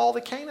kill all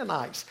the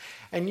Canaanites.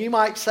 And you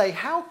might say,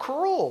 how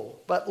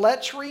cruel. But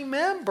let's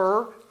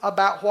remember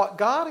about what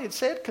God had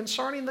said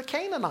concerning the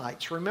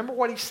Canaanites. Remember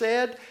what he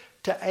said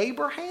to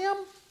Abraham?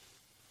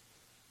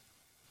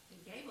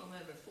 He gave them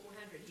over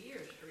 400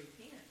 years to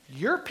repent.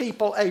 Your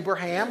people,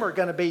 Abraham, are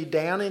going to be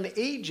down in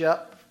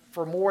Egypt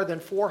for more than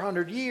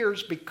 400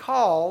 years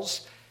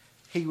because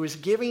he was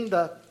giving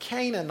the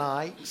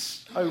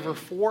Canaanites over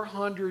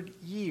 400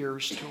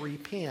 years to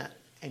repent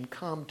and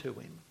come to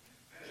him.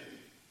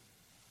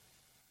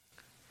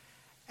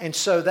 And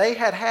so they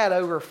had had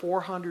over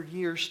 400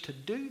 years to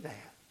do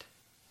that.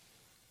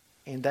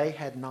 And they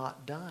had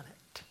not done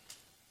it.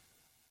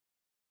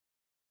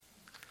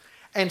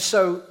 And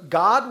so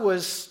God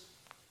was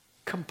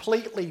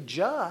completely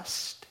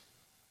just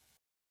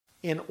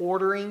in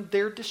ordering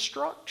their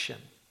destruction.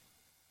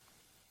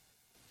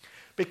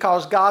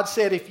 Because God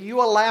said, if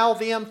you allow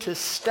them to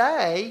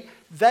stay,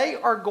 they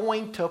are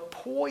going to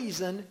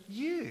poison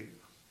you.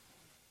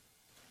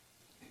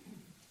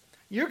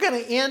 You're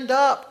going to end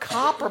up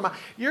compromising.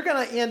 You're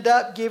going to end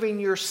up giving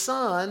your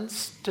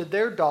sons to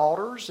their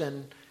daughters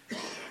and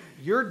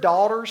your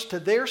daughters to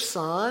their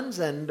sons.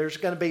 And there's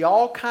going to be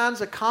all kinds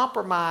of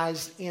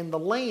compromise in the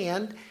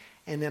land.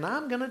 And then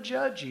I'm going to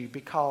judge you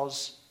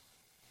because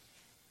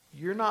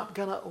you're not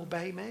going to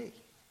obey me.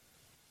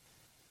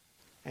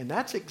 And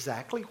that's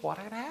exactly what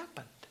had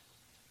happened.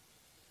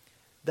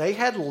 They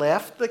had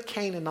left the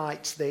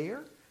Canaanites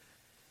there,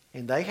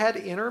 and they had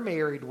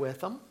intermarried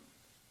with them,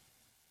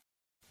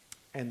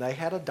 and they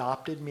had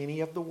adopted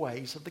many of the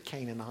ways of the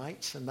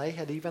Canaanites, and they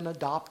had even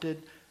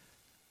adopted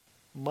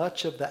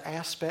much of the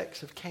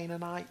aspects of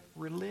Canaanite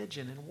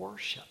religion and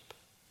worship.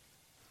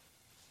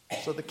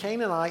 So the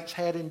Canaanites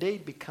had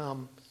indeed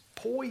become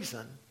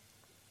poison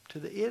to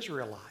the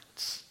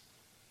Israelites.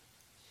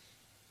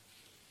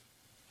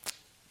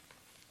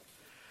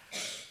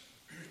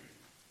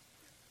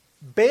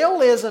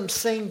 Baalism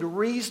seemed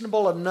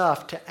reasonable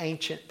enough to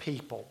ancient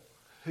people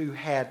who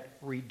had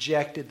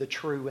rejected the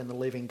true and the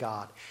living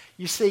God.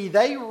 You see,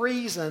 they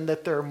reasoned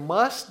that there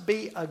must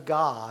be a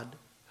God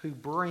who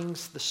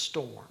brings the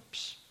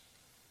storms,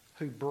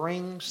 who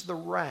brings the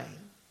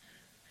rain.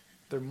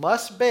 There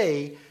must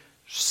be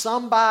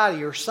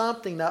somebody or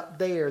something up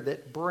there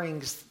that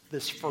brings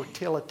this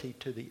fertility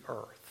to the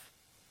earth.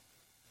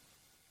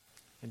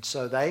 And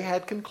so they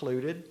had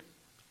concluded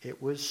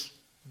it was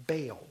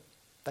Baal.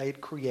 They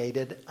had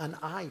created an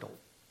idol.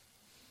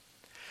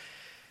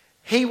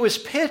 He was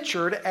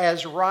pictured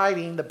as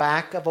riding the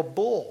back of a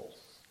bull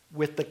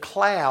with the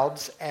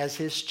clouds as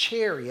his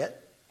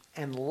chariot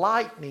and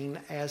lightning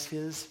as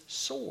his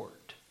sword.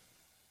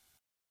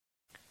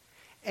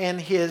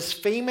 And his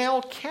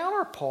female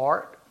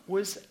counterpart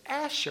was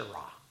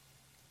Asherah.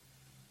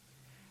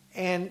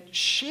 And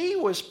she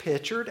was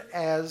pictured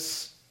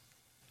as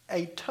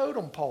a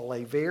totem pole,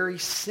 a very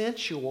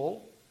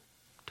sensual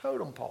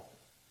totem pole.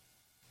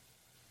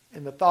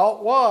 And the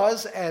thought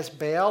was, as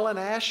Baal and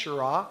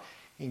Asherah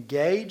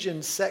engage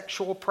in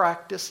sexual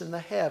practice in the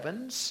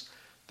heavens,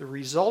 the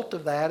result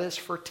of that is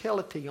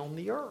fertility on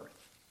the earth.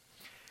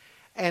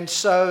 And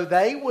so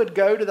they would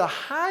go to the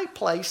high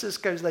places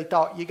because they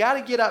thought, you got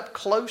to get up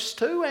close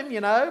to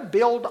him,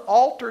 build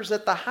altars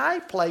at the high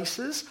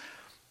places.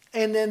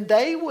 And then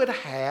they would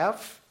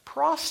have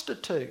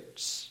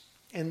prostitutes.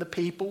 And the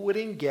people would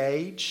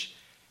engage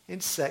in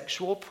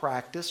sexual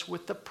practice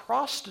with the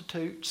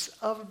prostitutes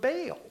of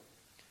Baal.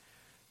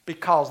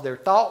 Because their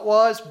thought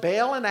was,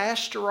 Baal and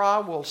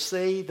Ashtoreth will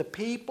see the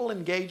people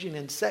engaging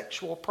in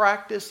sexual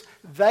practice.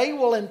 They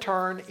will in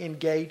turn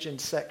engage in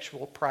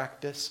sexual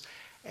practice.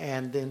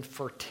 And then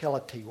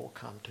fertility will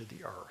come to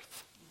the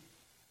earth.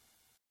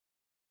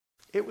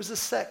 It was a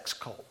sex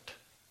cult.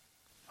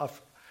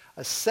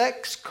 A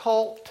sex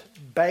cult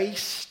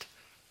based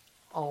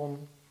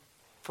on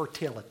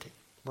fertility,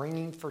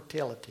 bringing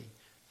fertility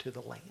to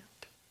the land.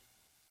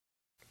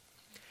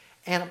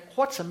 And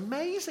what's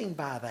amazing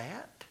by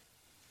that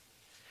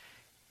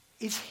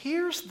is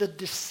here's the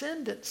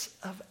descendants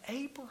of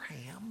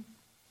Abraham,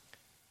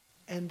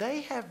 and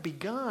they have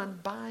begun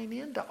buying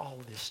into all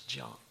this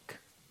junk.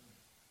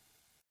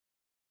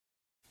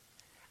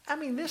 I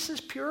mean, this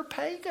is pure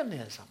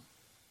paganism.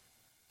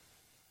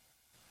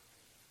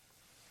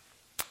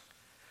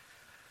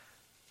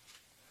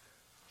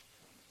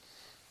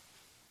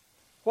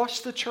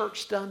 What's the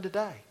church done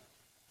today?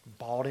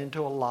 Bought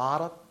into a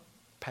lot of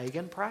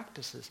pagan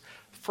practices.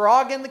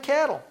 Frog in the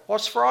kettle.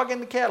 What's frog in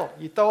the kettle?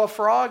 You throw a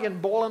frog in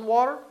boiling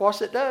water,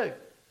 what's it do?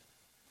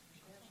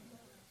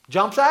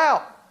 Jumps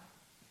out.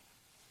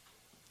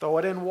 Throw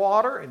it in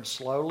water and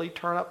slowly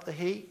turn up the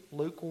heat,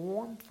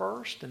 lukewarm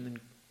first and then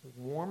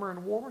warmer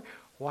and warmer.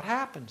 What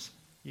happens?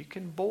 You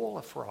can boil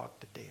a frog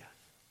to death.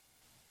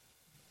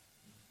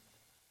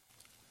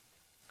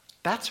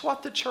 That's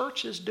what the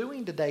church is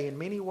doing today in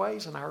many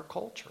ways in our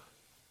culture.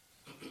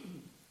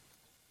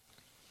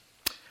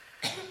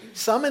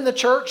 Some in the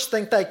church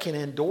think they can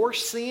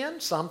endorse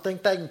sin. Some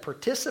think they can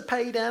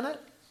participate in it.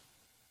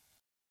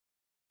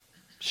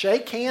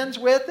 Shake hands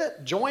with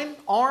it. Join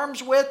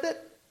arms with it.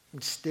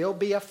 And still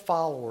be a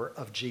follower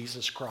of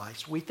Jesus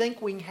Christ. We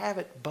think we can have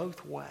it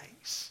both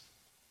ways.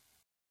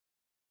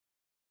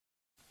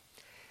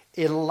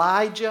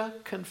 Elijah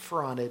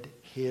confronted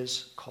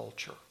his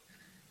culture.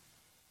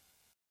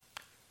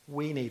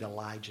 We need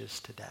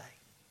Elijahs today.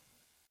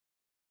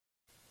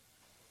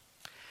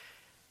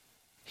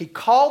 He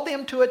called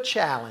them to a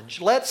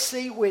challenge. Let's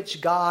see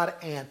which God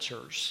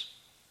answers.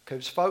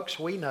 Because, folks,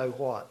 we know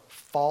what?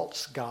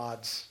 False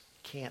gods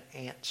can't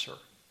answer.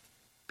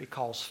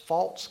 Because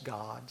false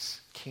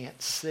gods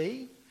can't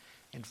see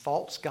and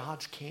false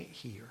gods can't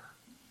hear.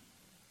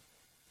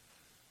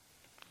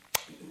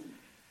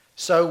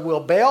 So will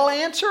Baal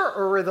answer,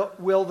 or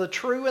will the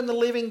true and the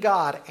living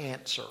God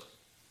answer?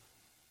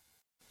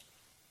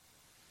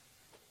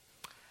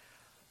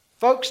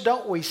 Folks,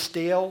 don't we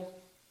still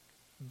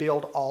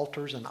build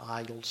altars and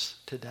idols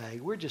today?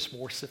 We're just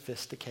more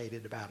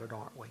sophisticated about it,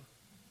 aren't we?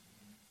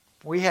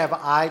 We have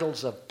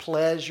idols of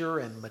pleasure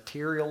and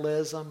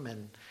materialism,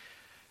 and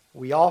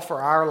we offer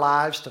our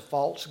lives to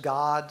false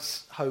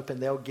gods, hoping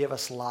they'll give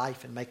us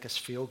life and make us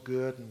feel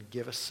good and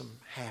give us some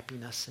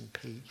happiness and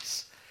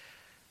peace.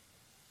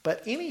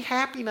 But any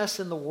happiness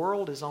in the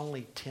world is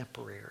only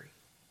temporary.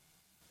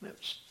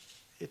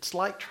 It's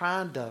like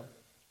trying to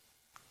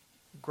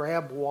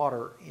grab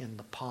water in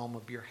the palm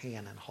of your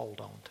hand and hold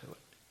on to it.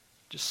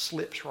 Just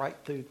slips right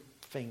through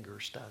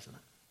fingers, doesn't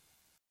it?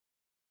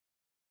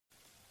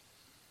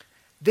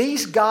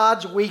 These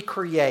gods we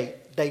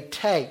create, they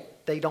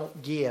take, they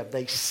don't give.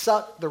 They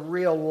suck the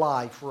real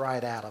life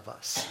right out of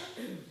us.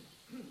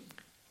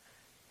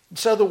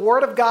 So the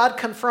Word of God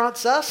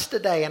confronts us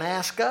today and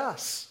asks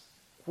us,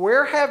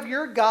 where have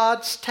your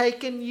gods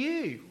taken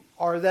you?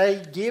 Are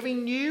they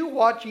giving you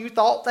what you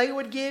thought they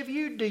would give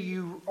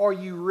you? Are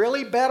you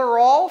really better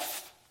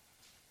off?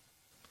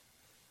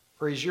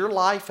 Or is your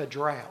life a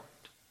drought?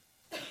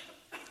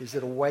 Is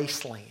it a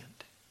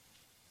wasteland?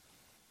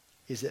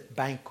 Is it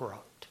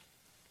bankrupt?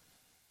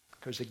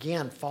 Because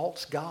again,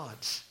 false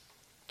gods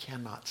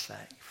cannot save.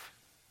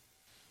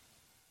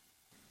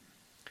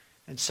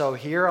 And so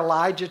here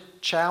Elijah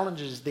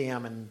challenges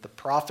them, and the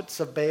prophets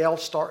of Baal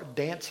start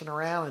dancing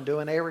around and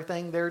doing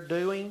everything they're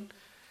doing,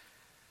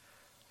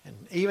 and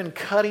even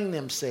cutting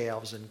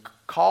themselves and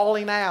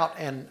calling out.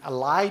 And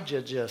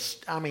Elijah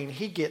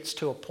he gets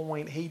to a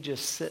point, he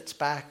just sits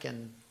back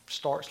and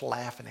starts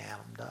laughing at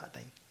them, doesn't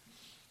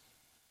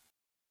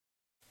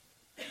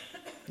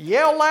he?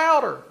 Yell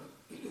louder.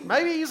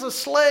 Maybe he's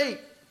asleep.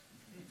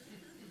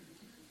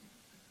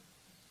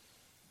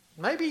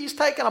 Maybe he's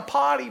taking a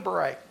potty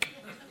break.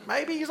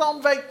 Maybe he's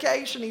on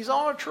vacation. He's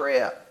on a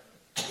trip.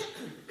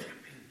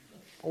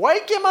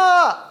 Wake him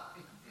up.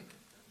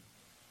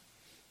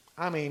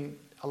 I mean,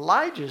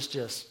 Elijah's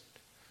just,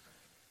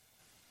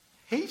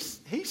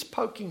 he's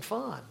poking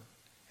fun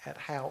at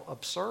how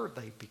absurd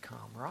they've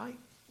become, right?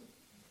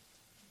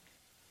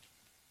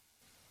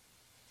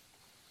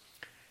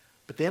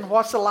 But then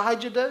what's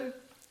Elijah do?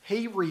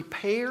 He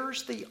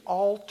repairs the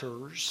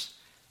altars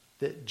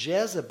that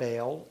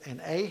Jezebel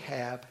and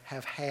Ahab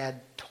have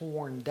had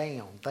torn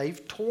down.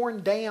 They've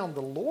torn down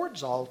the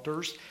Lord's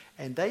altars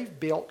and they've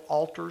built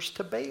altars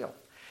to Baal.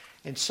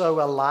 And so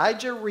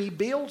Elijah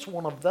rebuilds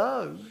one of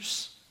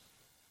those.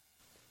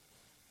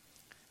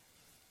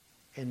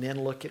 And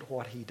then look at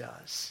what he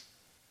does.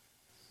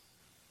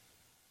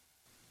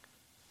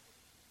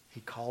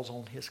 He calls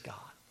on his God.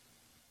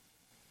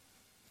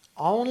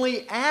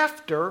 Only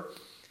after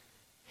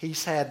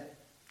he's had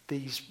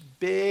these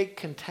big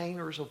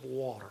containers of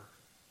water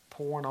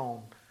poured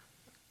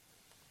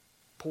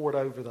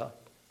over the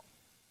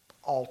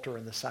altar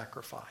and the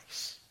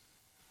sacrifice.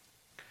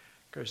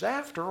 Because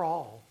after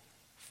all,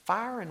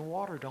 fire and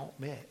water don't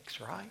mix,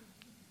 right?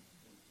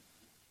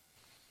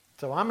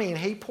 So, I mean,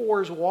 he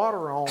pours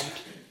water on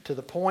to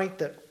the point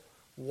that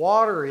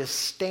water is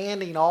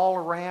standing all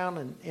around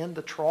and in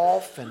the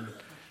trough, and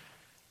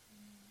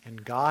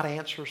God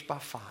answers by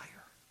fire.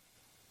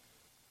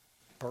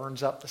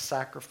 Burns up the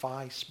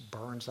sacrifice,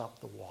 burns up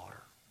the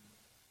water.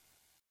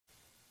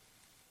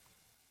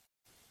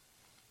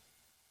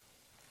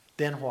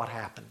 Then what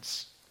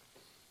happens?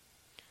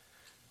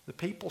 The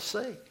people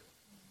see.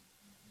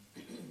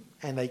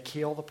 And they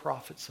kill the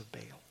prophets of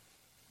Baal.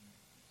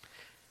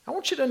 I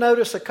want you to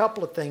notice a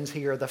couple of things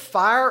here. The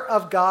fire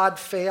of God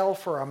fell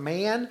for a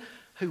man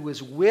who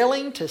was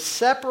willing to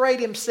separate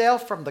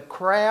himself from the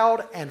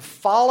crowd and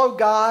follow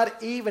God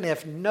even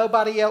if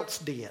nobody else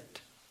did.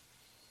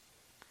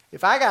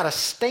 If I got to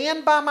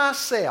stand by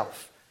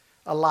myself,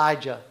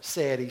 Elijah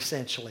said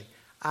essentially,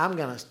 I'm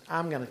going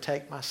to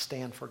take my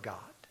stand for God.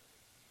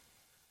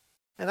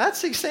 And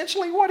that's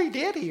essentially what he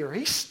did here.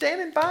 He's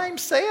standing by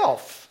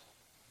himself.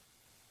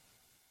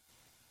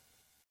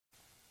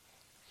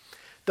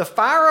 The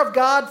fire of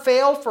God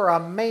fell for a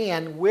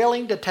man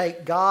willing to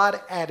take God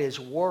at his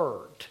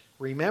word.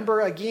 Remember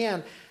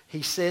again,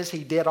 he says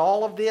he did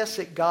all of this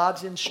at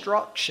God's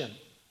instruction.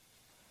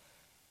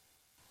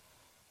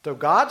 So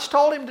God's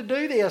told him to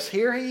do this.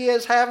 Here he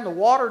is having the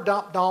water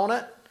dumped on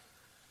it.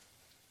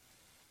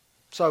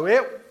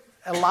 So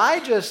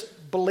Elijah's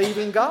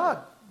believing God.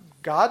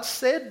 God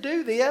said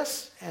do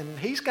this, and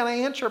he's going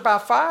to answer by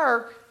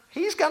fire.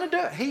 He's going to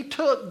do it. He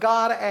took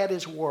God at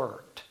his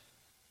word.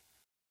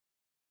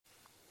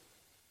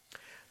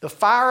 The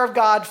fire of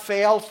God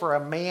fell for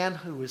a man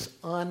who was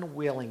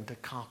unwilling to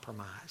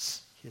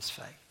compromise his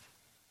faith.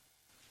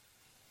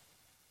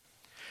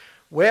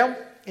 Well,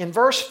 in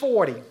verse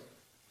 40,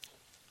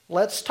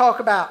 let's talk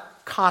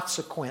about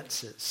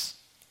consequences.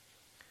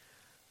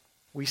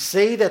 We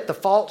see that the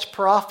false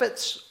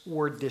prophets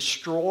were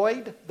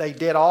destroyed. They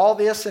did all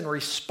this in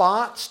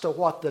response to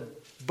what the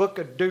book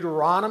of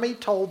Deuteronomy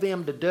told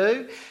them to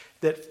do,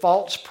 that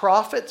false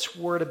prophets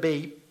were to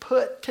be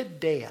put to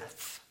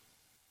death.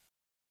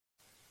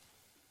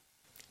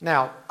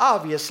 Now,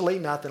 obviously,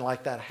 nothing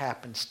like that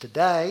happens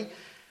today,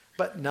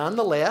 but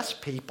nonetheless,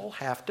 people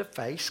have to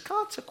face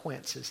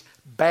consequences.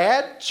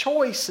 Bad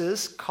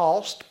choices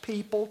cost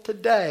people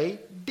today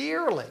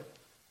dearly.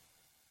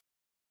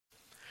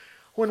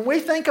 When we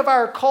think of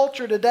our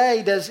culture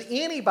today, does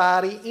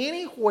anybody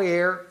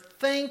anywhere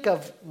think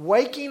of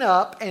waking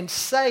up and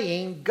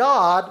saying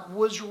God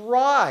was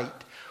right?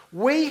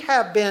 We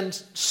have been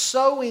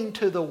sowing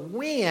to the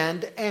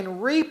wind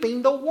and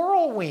reaping the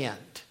whirlwind.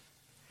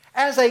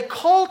 As a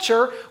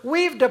culture,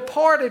 we've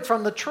departed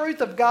from the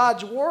truth of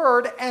God's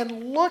Word,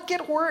 and look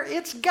at where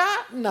it's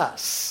gotten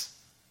us.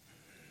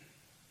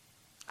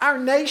 Our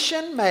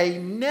nation may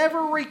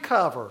never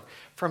recover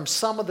from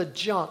some of the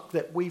junk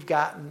that we've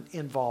gotten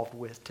involved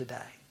with today.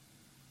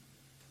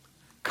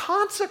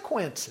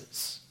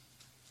 Consequences.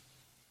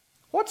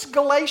 What's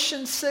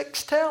Galatians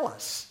 6 tell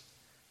us?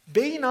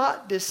 Be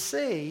not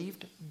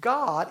deceived,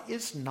 God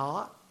is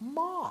not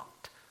mocked.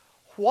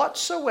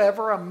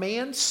 Whatsoever a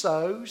man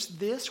sows,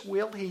 this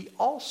will he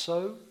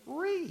also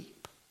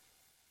reap.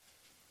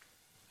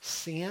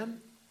 Sin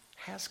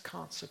has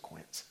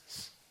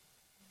consequences.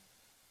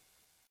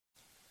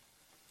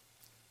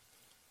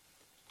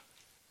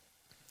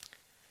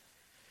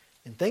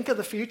 And think of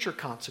the future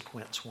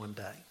consequence one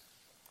day.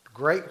 The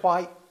great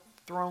white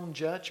throne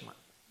judgment.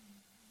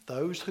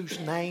 Those whose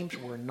names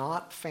were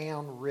not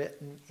found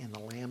written in the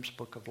Lamb's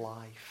book of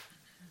life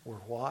were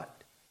what?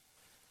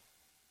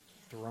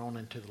 Thrown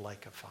into the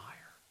lake of fire.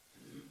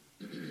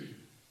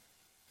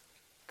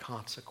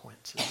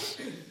 Consequences.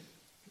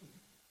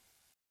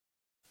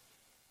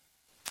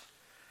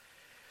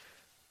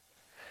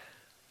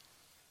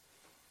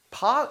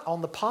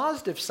 On the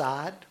positive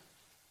side,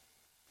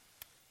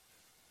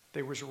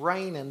 there was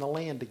rain in the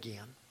land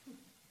again.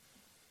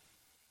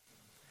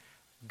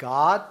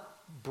 God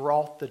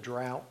brought the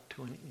drought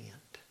to an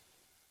end.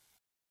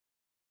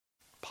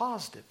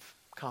 Positive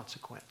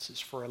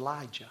consequences for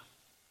Elijah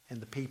and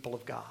the people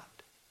of God,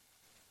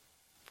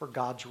 for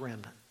God's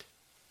remnant.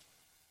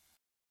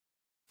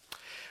 I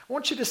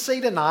want you to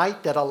see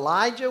tonight that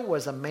Elijah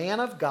was a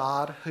man of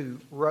God who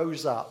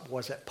rose up.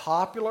 Was it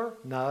popular?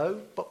 No.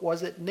 But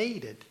was it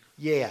needed?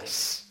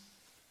 Yes.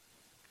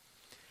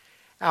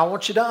 I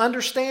want you to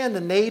understand the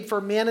need for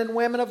men and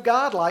women of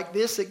God like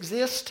this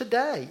exists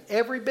today,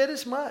 every bit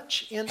as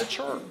much in the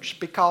church,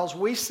 because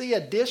we see a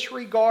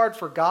disregard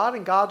for God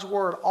and God's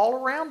Word all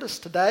around us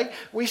today.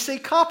 We see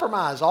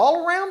compromise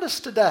all around us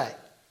today.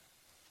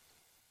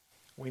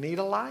 We need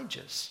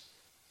Elijahs.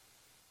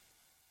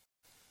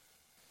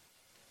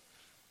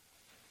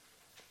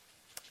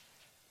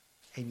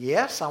 And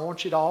yes, I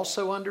want you to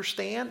also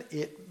understand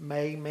it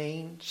may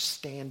mean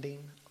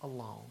standing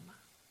alone.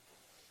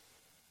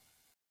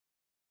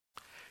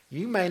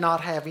 You may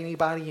not have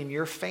anybody in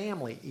your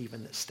family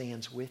even that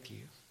stands with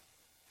you.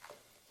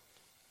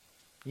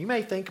 You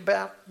may think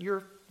about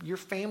your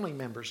family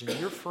members and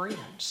your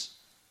friends.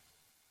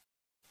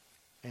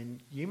 And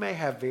you may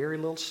have very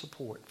little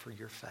support for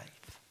your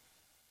faith.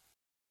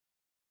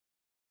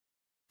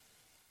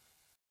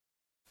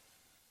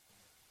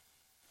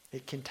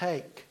 It can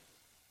take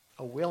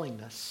a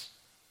willingness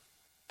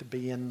to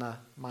be in the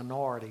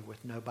minority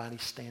with nobody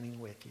standing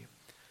with you.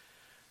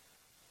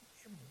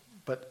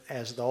 But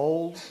as the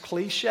old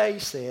cliche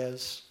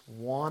says,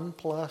 1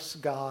 plus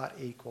God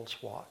equals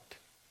what?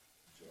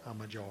 A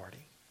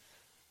majority.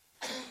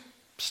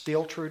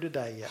 Still true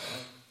today, yet.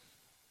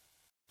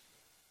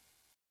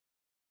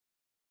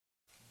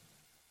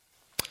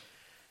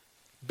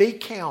 Be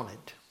counted.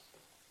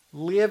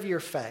 Live your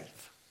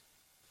faith.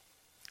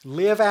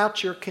 Live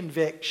out your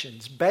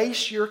convictions.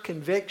 Base your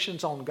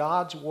convictions on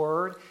God's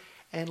Word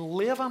and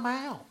live them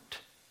out.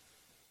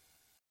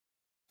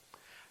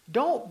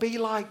 Don't be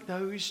like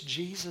those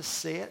Jesus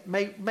said.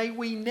 May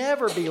we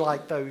never be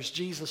like those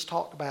Jesus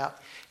talked about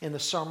in the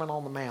Sermon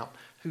on the Mount,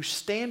 who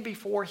stand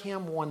before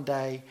Him one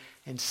day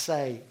and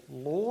say,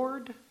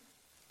 Lord,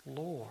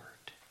 Lord.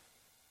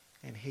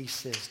 And He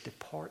says,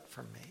 depart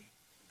from me.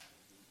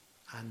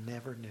 I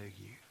never knew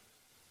you.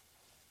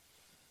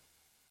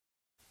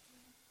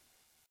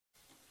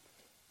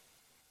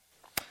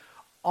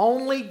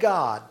 Only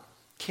God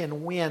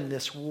can win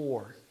this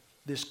war,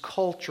 this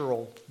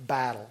cultural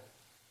battle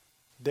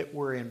that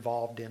we're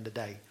involved in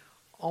today.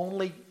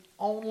 Only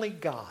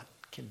God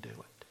can do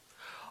it.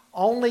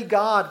 Only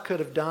God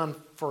could have done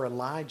for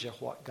Elijah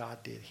what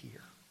God did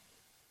here.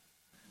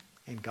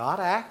 And God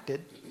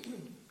acted,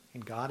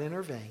 and God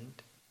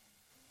intervened,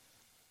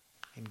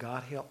 and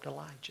God helped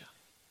Elijah.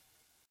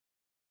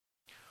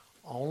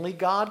 Only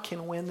God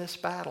can win this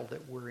battle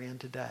that we're in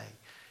today.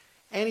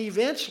 And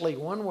eventually,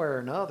 one way or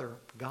another,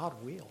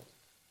 God will.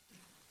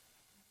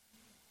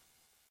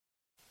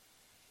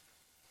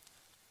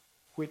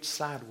 Which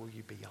side will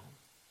you be on?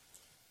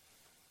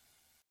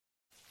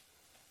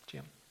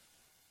 Jim?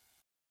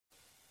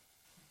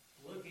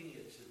 Looking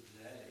at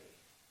today,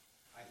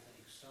 I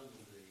think some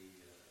of the,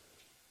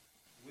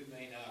 we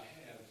may not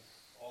have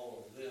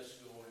all of this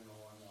going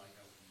on like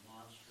a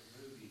monster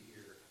movie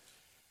here.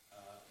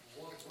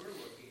 What we're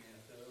looking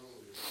at, though,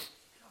 is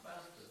how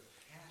about the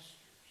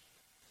pastors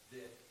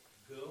that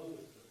go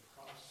with the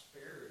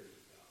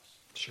prosperity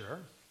gospel? Sure.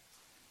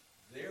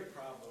 They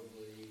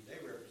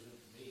represent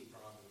to me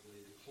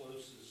probably the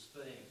closest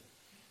thing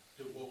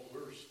to what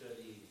we're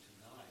studying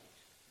tonight.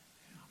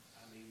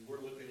 I mean,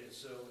 we're looking at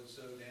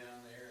so-and-so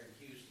down there in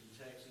Houston,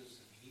 Texas,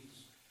 and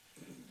he's,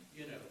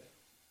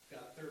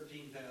 got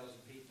 13,000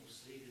 people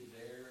seated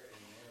there,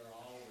 and they're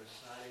all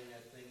reciting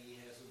that thing he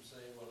has them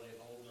say while they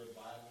hold their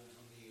Bibles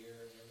in the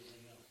air and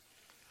everything else.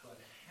 But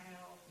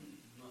how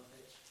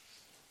much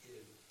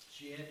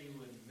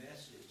genuine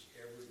message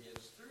ever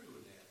gets through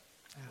in that?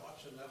 I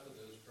watch enough of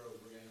those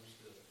programs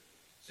to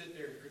sit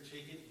there and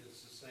critique it.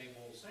 It's the same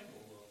old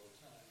all the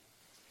time.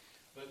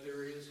 But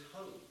there is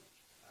hope.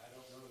 I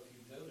don't know if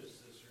you've noticed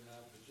this or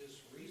not, but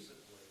just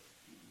recently,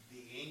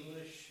 the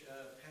English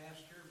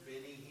pastor,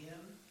 Benny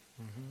Hinn,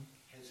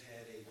 has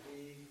had a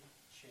big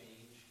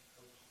change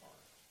of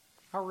heart.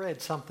 I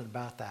read something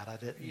about that. I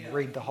didn't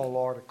read the whole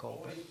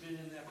article. Always been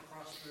in that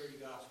prosperity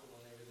gospel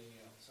and everything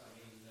else. I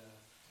mean,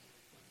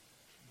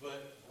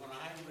 but when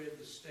I read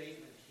the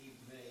statement he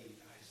made,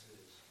 I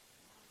says,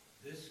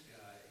 this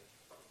guy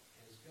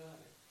has got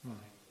it,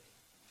 finally.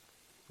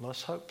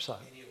 Let's hope so.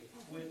 And he'll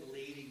quit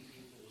leading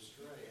people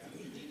astray. I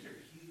mean, these are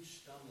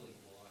huge stumbling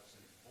blocks,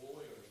 and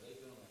boy, are they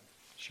going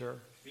to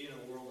be in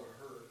a world of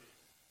hurt.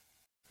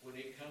 When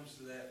it comes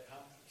to that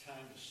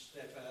time to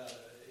step out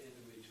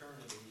into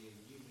eternity and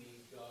you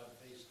meet God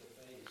face to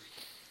face,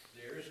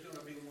 there's going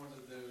to be one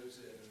of those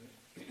that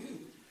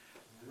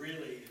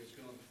really is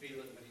going to feel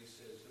it when he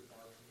says,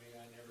 depart from me,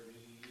 I never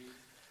knew you.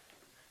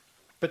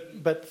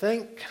 But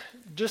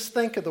just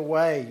think of the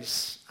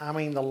ways,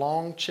 the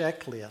long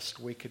checklist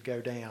we could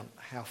go down,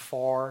 how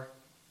far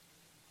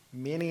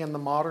many in the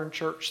modern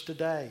church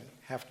today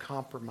have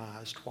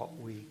compromised what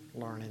we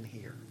learn in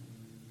here.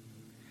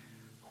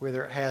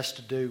 whether it has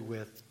to do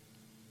with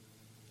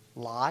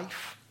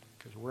life,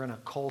 because we're in a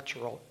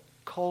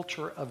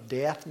culture of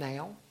death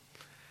now,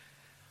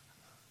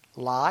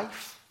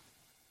 life,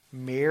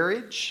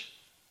 marriage,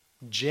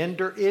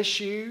 gender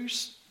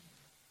issues,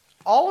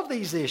 all of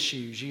these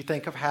issues. You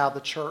think of how the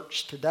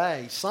church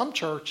today, some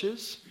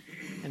churches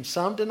and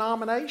some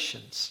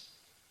denominations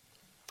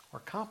are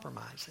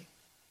compromising.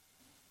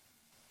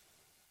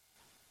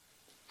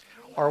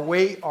 Are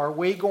we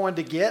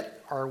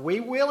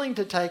willing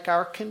to take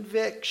our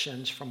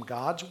convictions from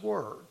God's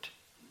Word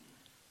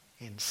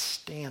and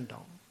stand on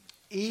them,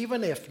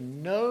 even if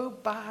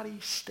nobody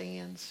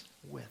stands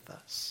with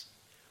us?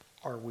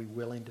 Are we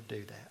willing to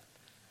do that?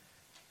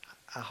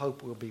 I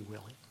hope we'll be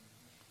willing.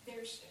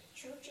 There's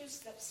churches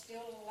that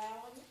still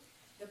allowing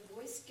the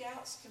Boy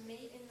Scouts to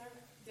meet in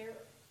their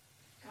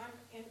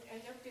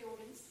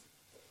buildings.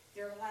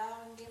 They're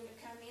allowing them to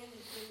come in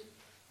and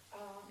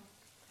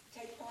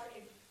take part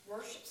in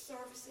worship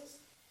services.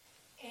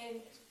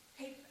 And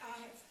I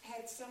have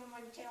had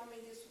someone tell me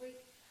this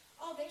week,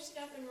 oh, there's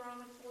nothing wrong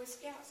with Boy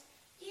Scouts.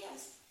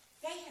 Yes,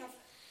 they have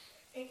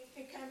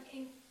become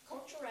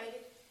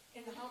enculturated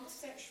in the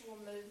homosexual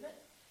movement,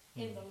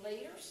 in the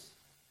leaders,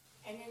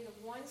 and in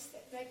the ones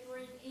that they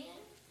bring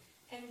in.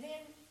 And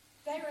then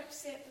they're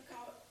upset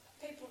because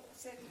people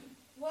said,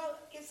 well,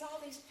 it's all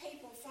these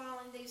people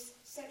filing these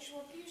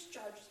sexual abuse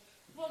charges.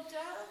 Well,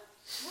 duh.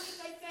 What do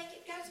they think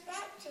it goes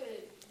back to?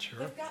 Sure.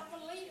 They've got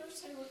the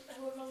leaders who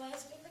are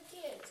molesting the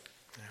kids.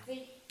 Yeah.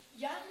 The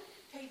young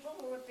people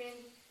who have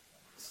been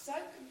so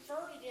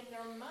converted in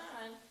their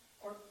mind,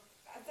 or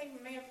I think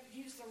we may have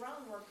used the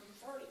wrong word,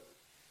 converted,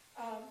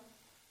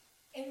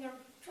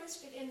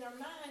 twisted in their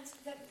minds,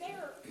 that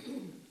they're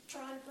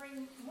trying to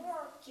bring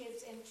more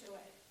kids into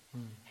it.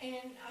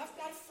 And I've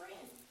got a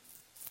friend.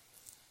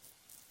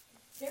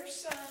 Their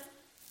son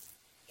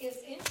is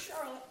in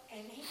Charlotte,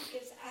 and he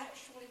is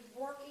actually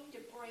working to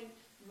bring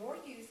more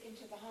youth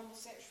into the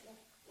homosexual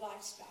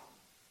lifestyle.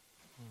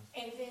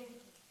 And then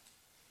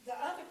the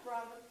other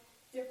brother,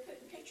 they're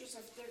putting pictures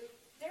of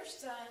their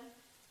son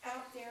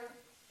out there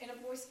in a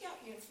Boy Scout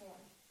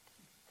uniform.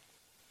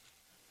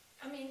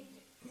 I mean,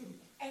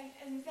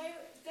 and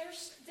they're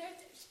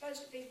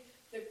supposed to be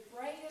the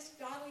greatest,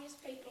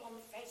 godliest people on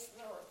the face of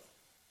the earth.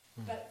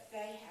 But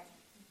they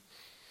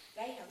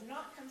have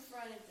not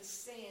confronted the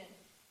sin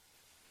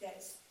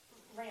that's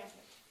rampant.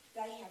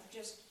 They have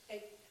just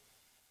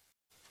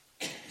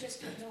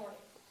ignored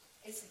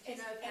it.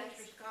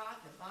 Pastor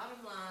Scott, the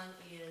bottom line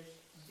is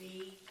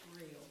be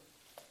real.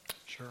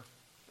 Sure.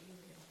 Be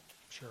real.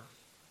 Sure.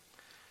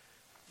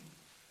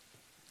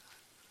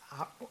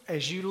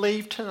 As you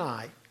leave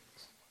tonight,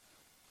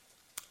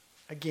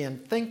 again,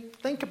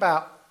 think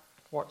about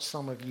what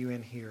some of you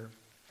in here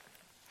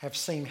have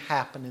seen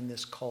happen in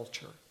this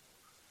culture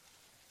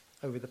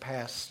over the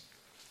past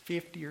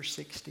 50 or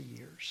 60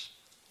 years,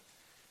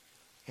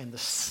 and the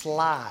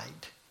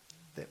slide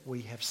that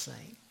we have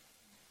seen.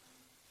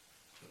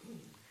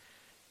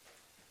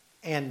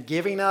 And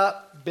giving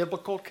up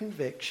biblical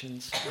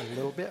convictions a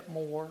little bit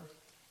more,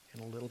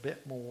 and a little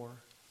bit more,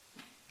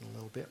 and a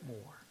little bit more.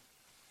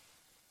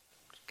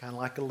 It's kind of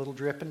like a little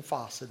dripping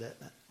faucet, isn't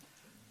it?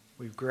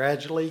 We've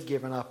gradually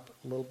given up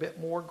a little bit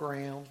more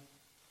ground.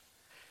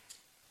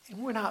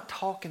 And we're not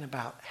talking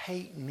about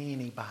hating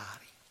anybody.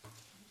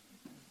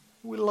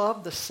 We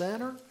love the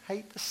sinner,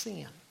 hate the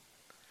sin.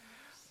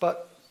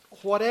 But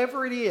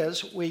whatever it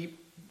is,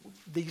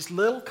 these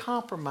little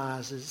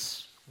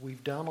compromises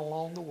we've done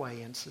along the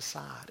way in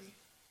society.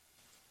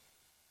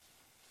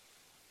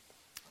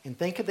 And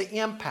think of the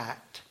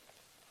impact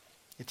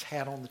it's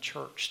had on the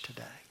church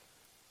today.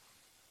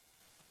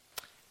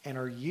 And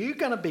are you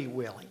going to be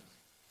willing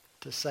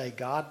to say,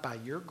 God, by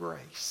your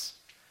grace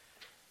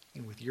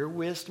and with your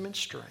wisdom and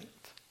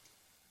strength,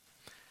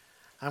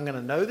 I'm going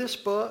to know this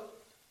book,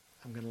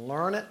 I'm going to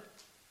learn it,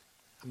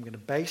 I'm going to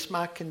base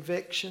my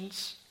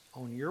convictions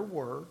on your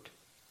word,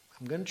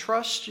 I'm going to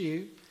trust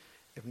you.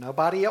 If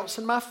nobody else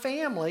in my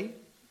family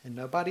and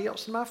nobody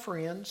else in my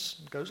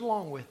friends goes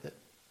along with it,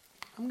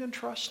 I'm going to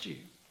trust you.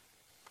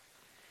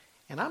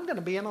 And I'm going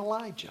to be an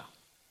Elijah.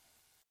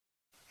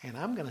 And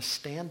I'm going to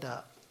stand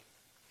up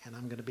and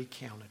I'm going to be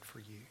counted for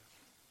you.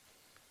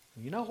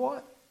 And you know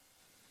what?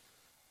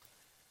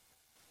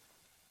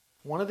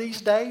 One of these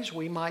days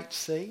we might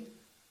see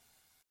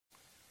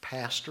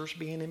pastors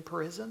being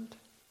imprisoned,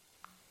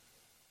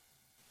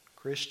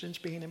 Christians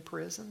being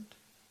imprisoned,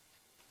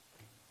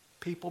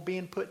 people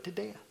being put to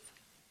death.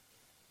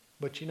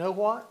 But you know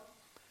what?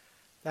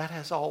 That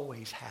has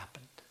always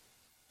happened.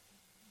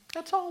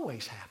 That's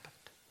always happened.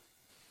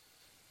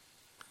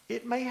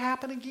 It may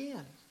happen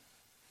again.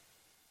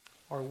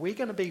 Are we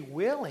going to be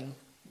willing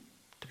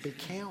to be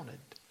counted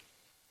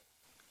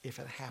if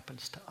it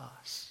happens to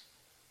us?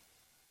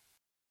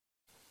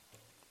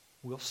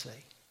 We'll see.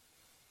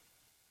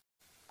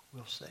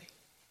 We'll see.